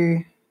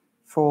 2,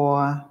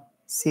 4,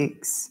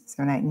 6,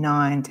 7, 8,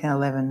 9, 10,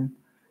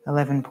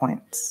 11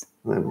 points.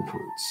 11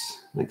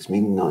 points. Makes me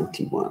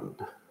 91.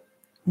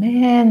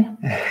 Man,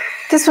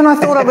 just when I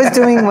thought I was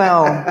doing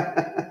well.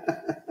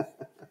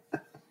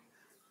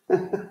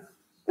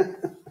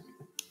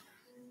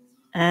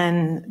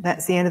 And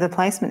that's the end of the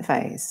placement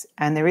phase.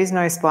 And there is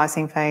no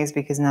splicing phase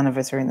because none of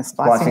us are in the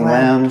splicing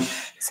lounge.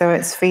 So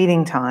it's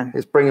feeding time.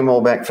 Let's bring them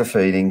all back for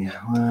feeding.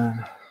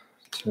 1,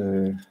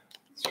 2,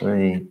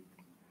 3,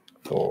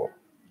 4,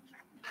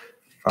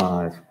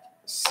 5,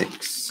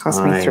 6.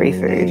 Cost me 3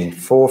 food. I need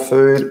 4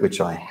 food, which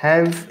I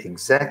have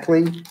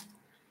exactly.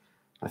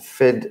 I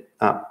fed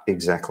up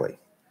exactly.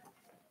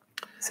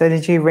 So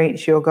did you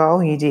reach your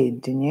goal? You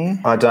did, didn't you?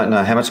 I don't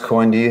know. How much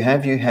coin do you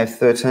have? You have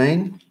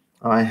 13.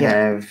 I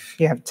have...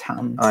 You have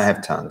tons. I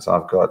have tons.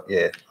 I've got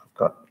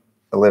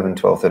 11,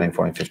 12, 13,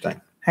 14,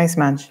 15. Hey,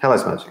 Smudge. Hello,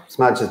 Smudge.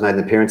 Smudge has made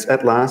an appearance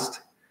at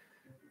last.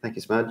 Thank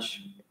you,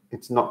 Smudge.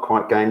 It's not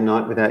quite game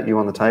night without you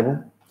on the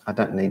table. I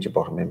don't need your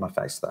bottom in my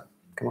face, though.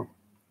 Come on.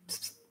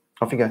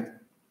 Off you go.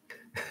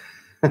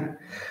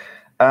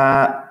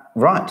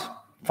 Right.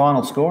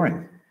 Final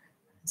scoring.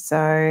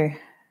 So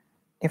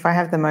if I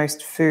have the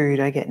most food,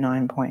 I get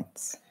 9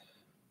 points.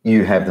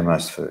 You have the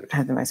most food. I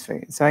have the most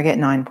food. So I get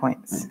 9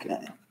 points.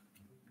 Okay.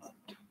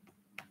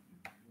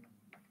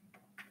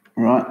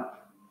 Right.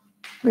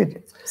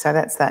 Good. So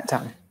that's that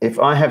done. If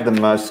I have the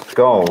most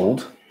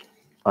gold,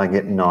 I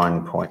get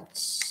 9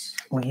 points.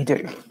 Well, you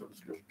do.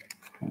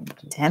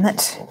 Damn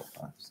it. 4,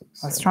 5,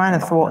 6, I was 7, trying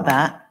to thwart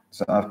that.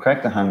 So I've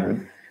cracked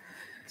 100.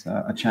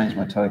 So I changed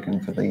my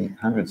token for the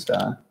 100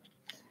 star.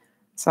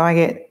 So I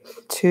get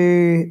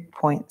 2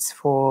 points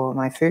for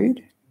my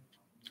food.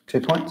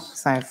 2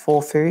 points. So I have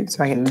 4 food,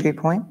 so I get 2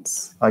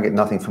 points. I get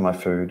nothing for my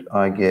food.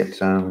 I get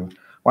 1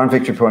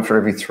 victory point for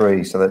every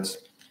 3. So that's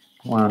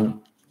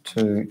 1,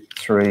 2,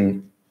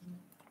 3,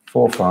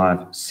 4,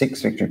 5,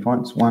 6 victory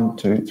points. 1,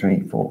 2,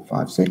 3, 4,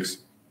 5, 6.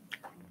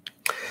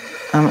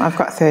 I've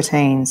got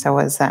 13. So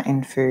what is that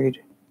in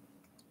food?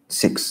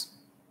 6.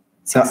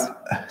 6.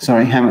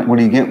 Sorry, how much? What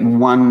do you get?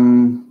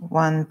 1.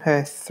 1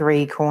 per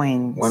 3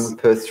 coins. 1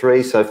 per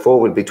 3. So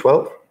 4 would be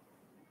 12.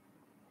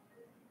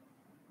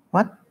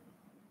 What?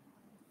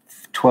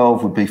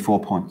 12 would be 4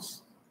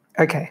 points.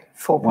 Okay,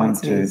 4 1,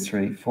 points. 2,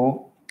 3,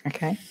 4.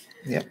 Okay.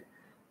 Yep.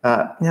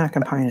 Now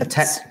components.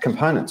 Attack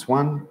components.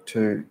 1,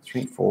 2,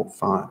 3, 4,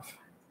 5.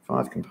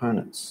 5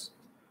 components.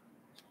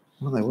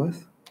 What are they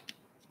worth?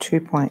 2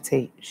 points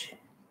each.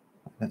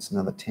 That's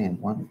another 10.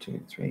 1,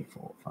 2, 3,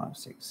 4, 5,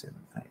 6, 7,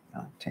 8,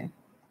 9, 10.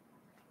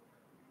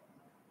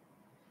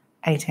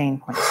 18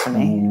 points for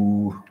me.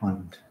 Ooh,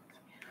 1.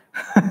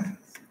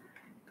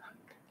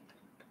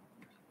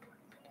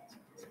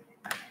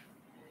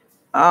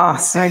 Oh,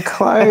 so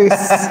close.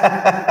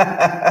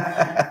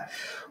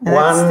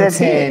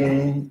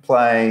 110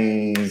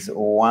 plays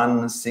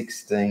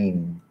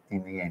 116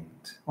 in the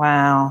end.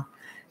 Wow.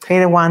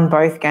 Peter won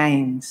both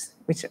games,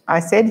 which I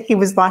said he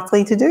was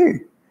likely to do.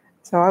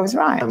 So I was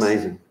right.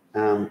 Amazing.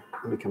 Let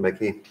me come back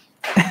here.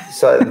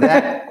 So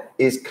that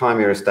is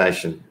Chimera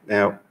Station.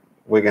 Now,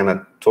 we're going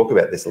to talk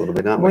about this a little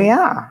bit, aren't we? We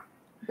are.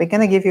 We're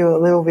going to give you a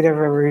little bit of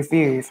a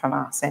review from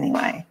us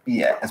anyway.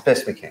 Yeah, as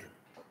best we can.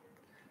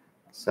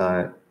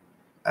 So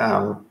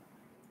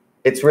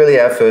it's really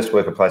our first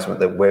worker placement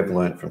that we've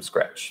learned from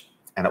scratch,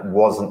 and it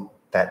wasn't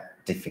that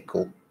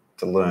difficult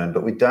to learn,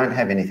 but we don't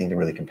have anything to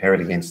really compare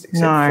it against.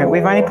 No,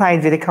 we've only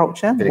played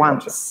viticulture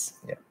once.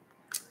 Yeah.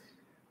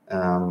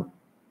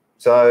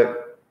 So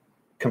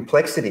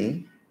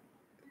complexity,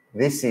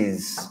 this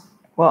is...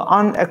 Well,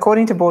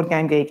 according to Board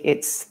Game Geek,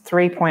 it's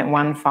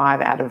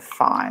 3.15 out of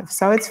 5.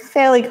 So it's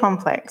fairly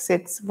complex.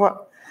 It's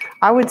what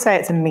I would say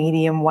it's a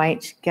medium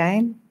weight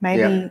game,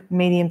 maybe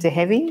medium to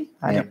heavy.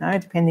 I don't know,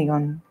 depending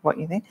on what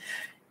you think.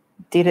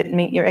 Did it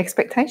meet your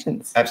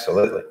expectations?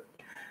 Absolutely.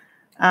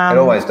 It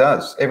always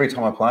does. Every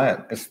time I play it,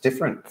 it's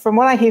different. From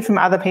what I hear from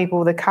other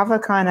people, the cover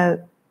kind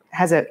of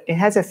has a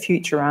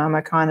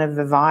Futurama kind of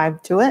a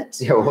vibe to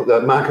it. Yeah,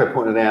 well, Marco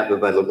pointed out that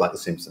they look like The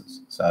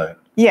Simpsons. So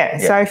so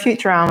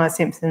Futurama,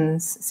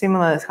 Simpsons,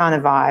 similar kind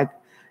of vibe.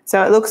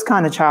 So it looks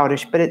kind of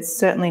childish, but it's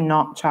certainly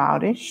not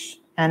childish,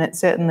 and it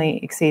certainly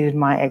exceeded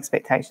my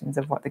expectations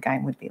of what the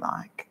game would be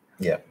like.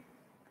 Yeah.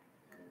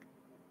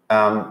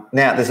 Now,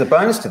 there's a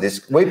bonus to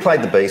this. We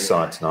played the B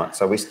side tonight,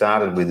 so we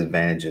started with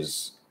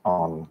advantages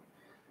on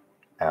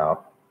our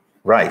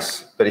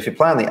race. But if you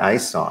play on the A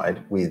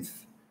side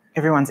with...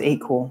 Everyone's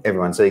equal.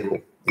 Everyone's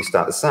equal. You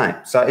start the same.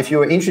 So if you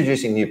were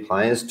introducing new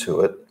players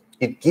to it,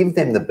 you'd give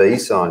them the B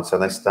side, so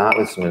they start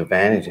with some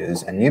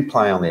advantages, and you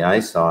play on the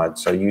A side,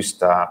 so you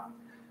start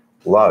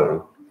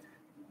low.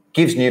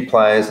 Gives new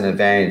players an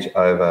advantage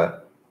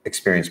over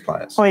experienced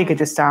players. Or you could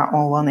just start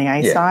all on the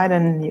A side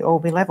and you all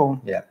be level.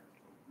 Yeah.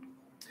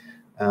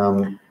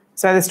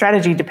 So the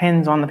strategy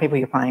depends on the people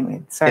you're playing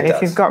with. So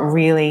if you've got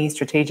really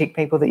strategic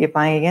people that you're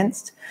playing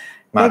against,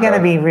 they're going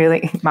to be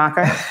really...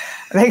 Marco.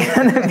 They're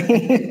going to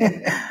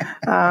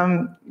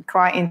be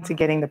quite into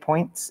getting the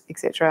points,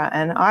 etc.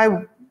 And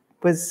I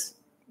was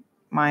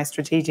my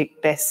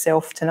strategic best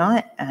self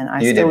tonight, and I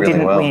still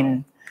didn't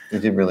win. You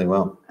did really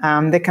well.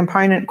 The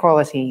component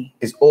quality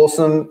is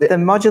awesome. The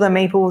modular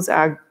meeples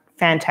are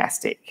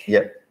fantastic.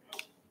 Yep.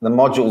 The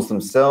modules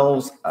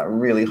themselves are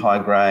really high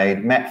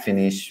grade, matte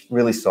finish,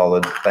 really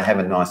solid. They have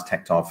a nice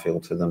tactile feel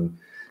to them.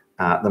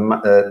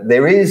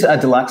 There is a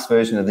deluxe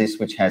version of this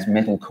which has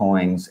metal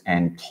coins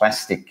and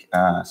plastic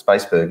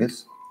space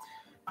burgers,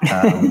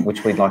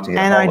 which we'd like to get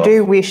and hold of. I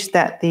do wish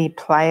that the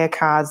player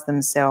cards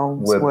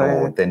themselves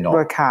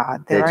were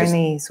card. They're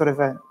only sort of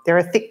they're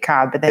a thick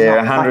card, but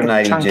they're not 180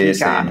 like a chunky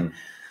GSM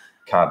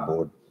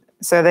cardboard.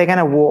 So they're going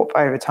to warp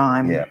over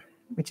time, Yeah.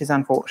 which is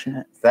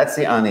unfortunate. That's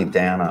the only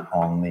downer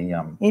on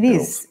the It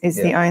is. It's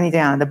the only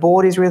downer. The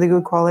board is really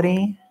good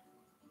quality.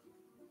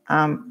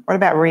 What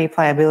about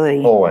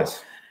replayability?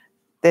 Always.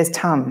 There's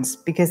tons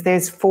because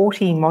there's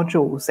 40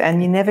 modules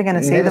and you're never going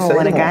to see them all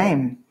in a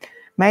game.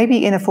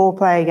 Maybe in a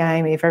 4-player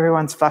game, if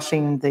everyone's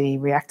flushing the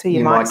reactor,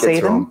 you might see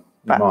them.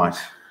 You might.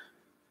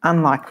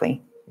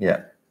 Unlikely.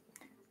 Yeah.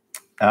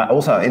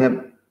 Also, in a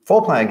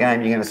 4-player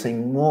game, you're going to see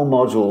more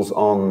modules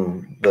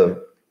on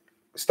the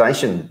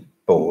station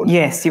board.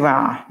 Yes, you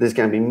are. There's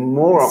going to be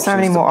more options. So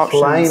many more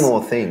options. Play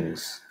more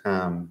things.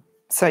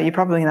 So you're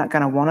probably not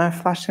going to want to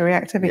flush the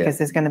reactor because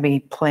there's going to be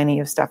plenty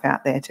of stuff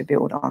out there to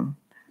build on.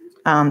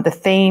 The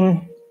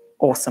theme,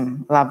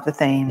 awesome. Love the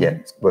theme. Yeah,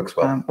 it works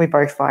well. We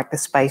both like the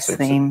space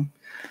theme.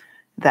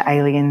 The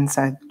aliens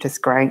are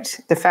just great.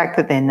 The fact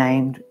that they're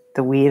named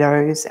the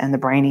weirdos and the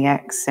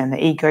brainiacs and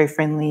the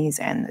eco-friendlies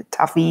and the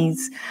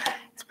toughies,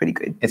 it's pretty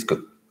good. It's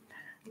good.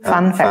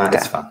 Fun factor.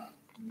 It's fun.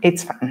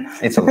 It's fun.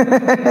 It's a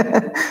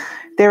lot.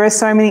 There are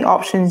so many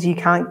options, you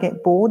can't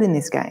get bored in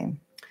this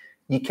game.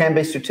 You can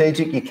be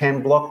strategic. You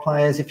can block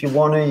players if you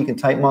want to. You can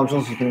take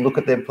modules. You can look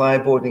at their player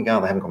board and go,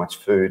 oh, they haven't got much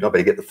food. I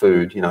better get the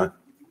food, you know.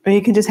 Or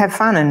you can just have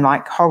fun and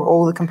like hog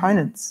all the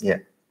components. Yeah.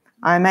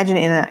 I imagine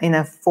in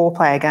a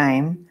 4-player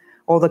game,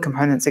 all the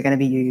components are going to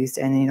be used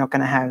and you're not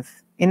going to have...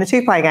 In a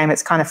 2-player game,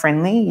 it's kind of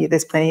friendly.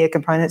 There's plenty of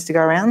components to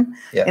go around.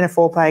 Yeah. In a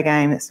 4-player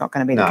game, it's not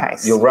going to be the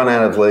case. You'll run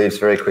out of leaves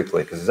very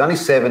quickly because there's only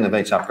 7 of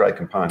each upgrade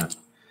component.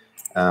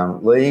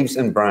 Leaves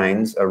and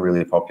brains are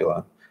really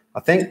popular. I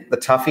think the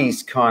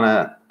toughies kind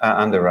of are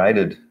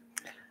underrated.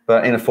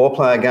 But in a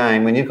 4-player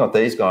game, when you've got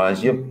these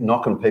guys, you're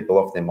knocking people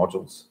off their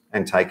modules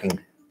and taking...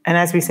 And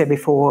as we said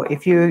before,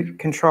 if you're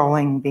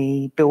controlling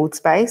the build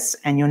space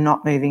and you're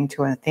not moving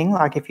to a thing,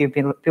 like if you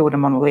build a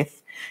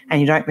monolith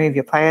and you don't move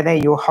your player there,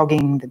 you're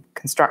hogging the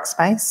construct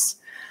space.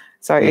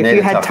 So if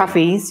you had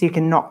toughies, you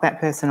can knock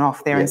that person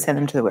off there and send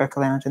them to the worker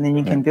lounge and then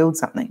you can build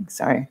something.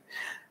 So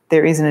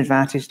there is an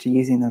advantage to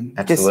using them.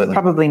 Absolutely. Just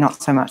probably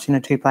not so much in a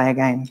 2-player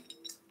game.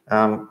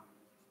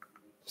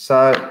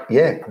 So,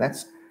 yeah,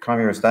 that's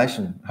Chimera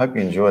Station. Hope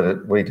you enjoyed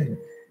it. We did.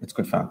 It's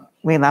good fun.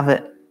 We love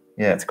it.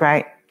 Yeah. It's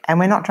great. And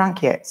we're not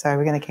drunk yet, so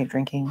we're going to keep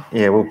drinking.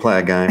 Yeah, we'll play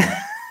a game.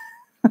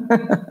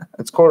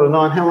 It's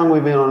 8:45. How long have we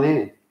been on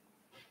air?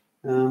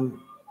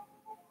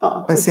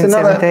 Since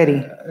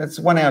 7:30. It's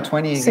 1 hour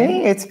 20 again.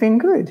 See, it's been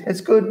good. It's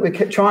good. We're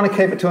trying to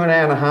keep it to an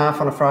hour and a half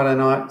on a Friday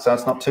night, so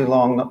it's not too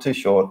long, not too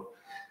short.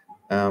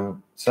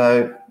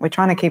 So we're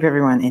trying to keep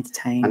everyone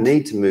entertained. I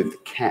need to move the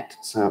cat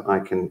so I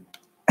can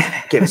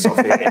get us off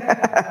here.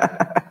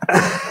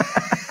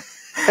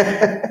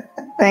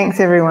 Thanks,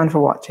 everyone, for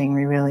watching.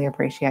 We really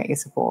appreciate your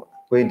support.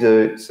 We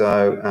do.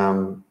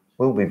 So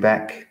we'll be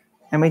back.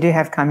 And we do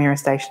have Chimera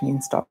Station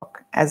in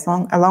stock,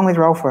 along with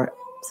Roll For It.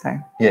 So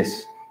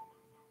yes.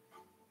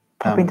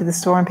 Pop into the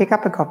store and pick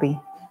up a copy.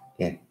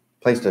 Yeah,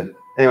 please do.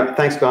 Anyway,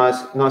 thanks,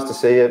 guys. Nice to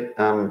see you.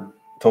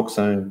 Talk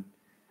soon.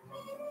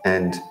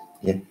 And,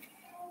 yeah,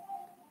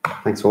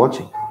 thanks for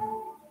watching.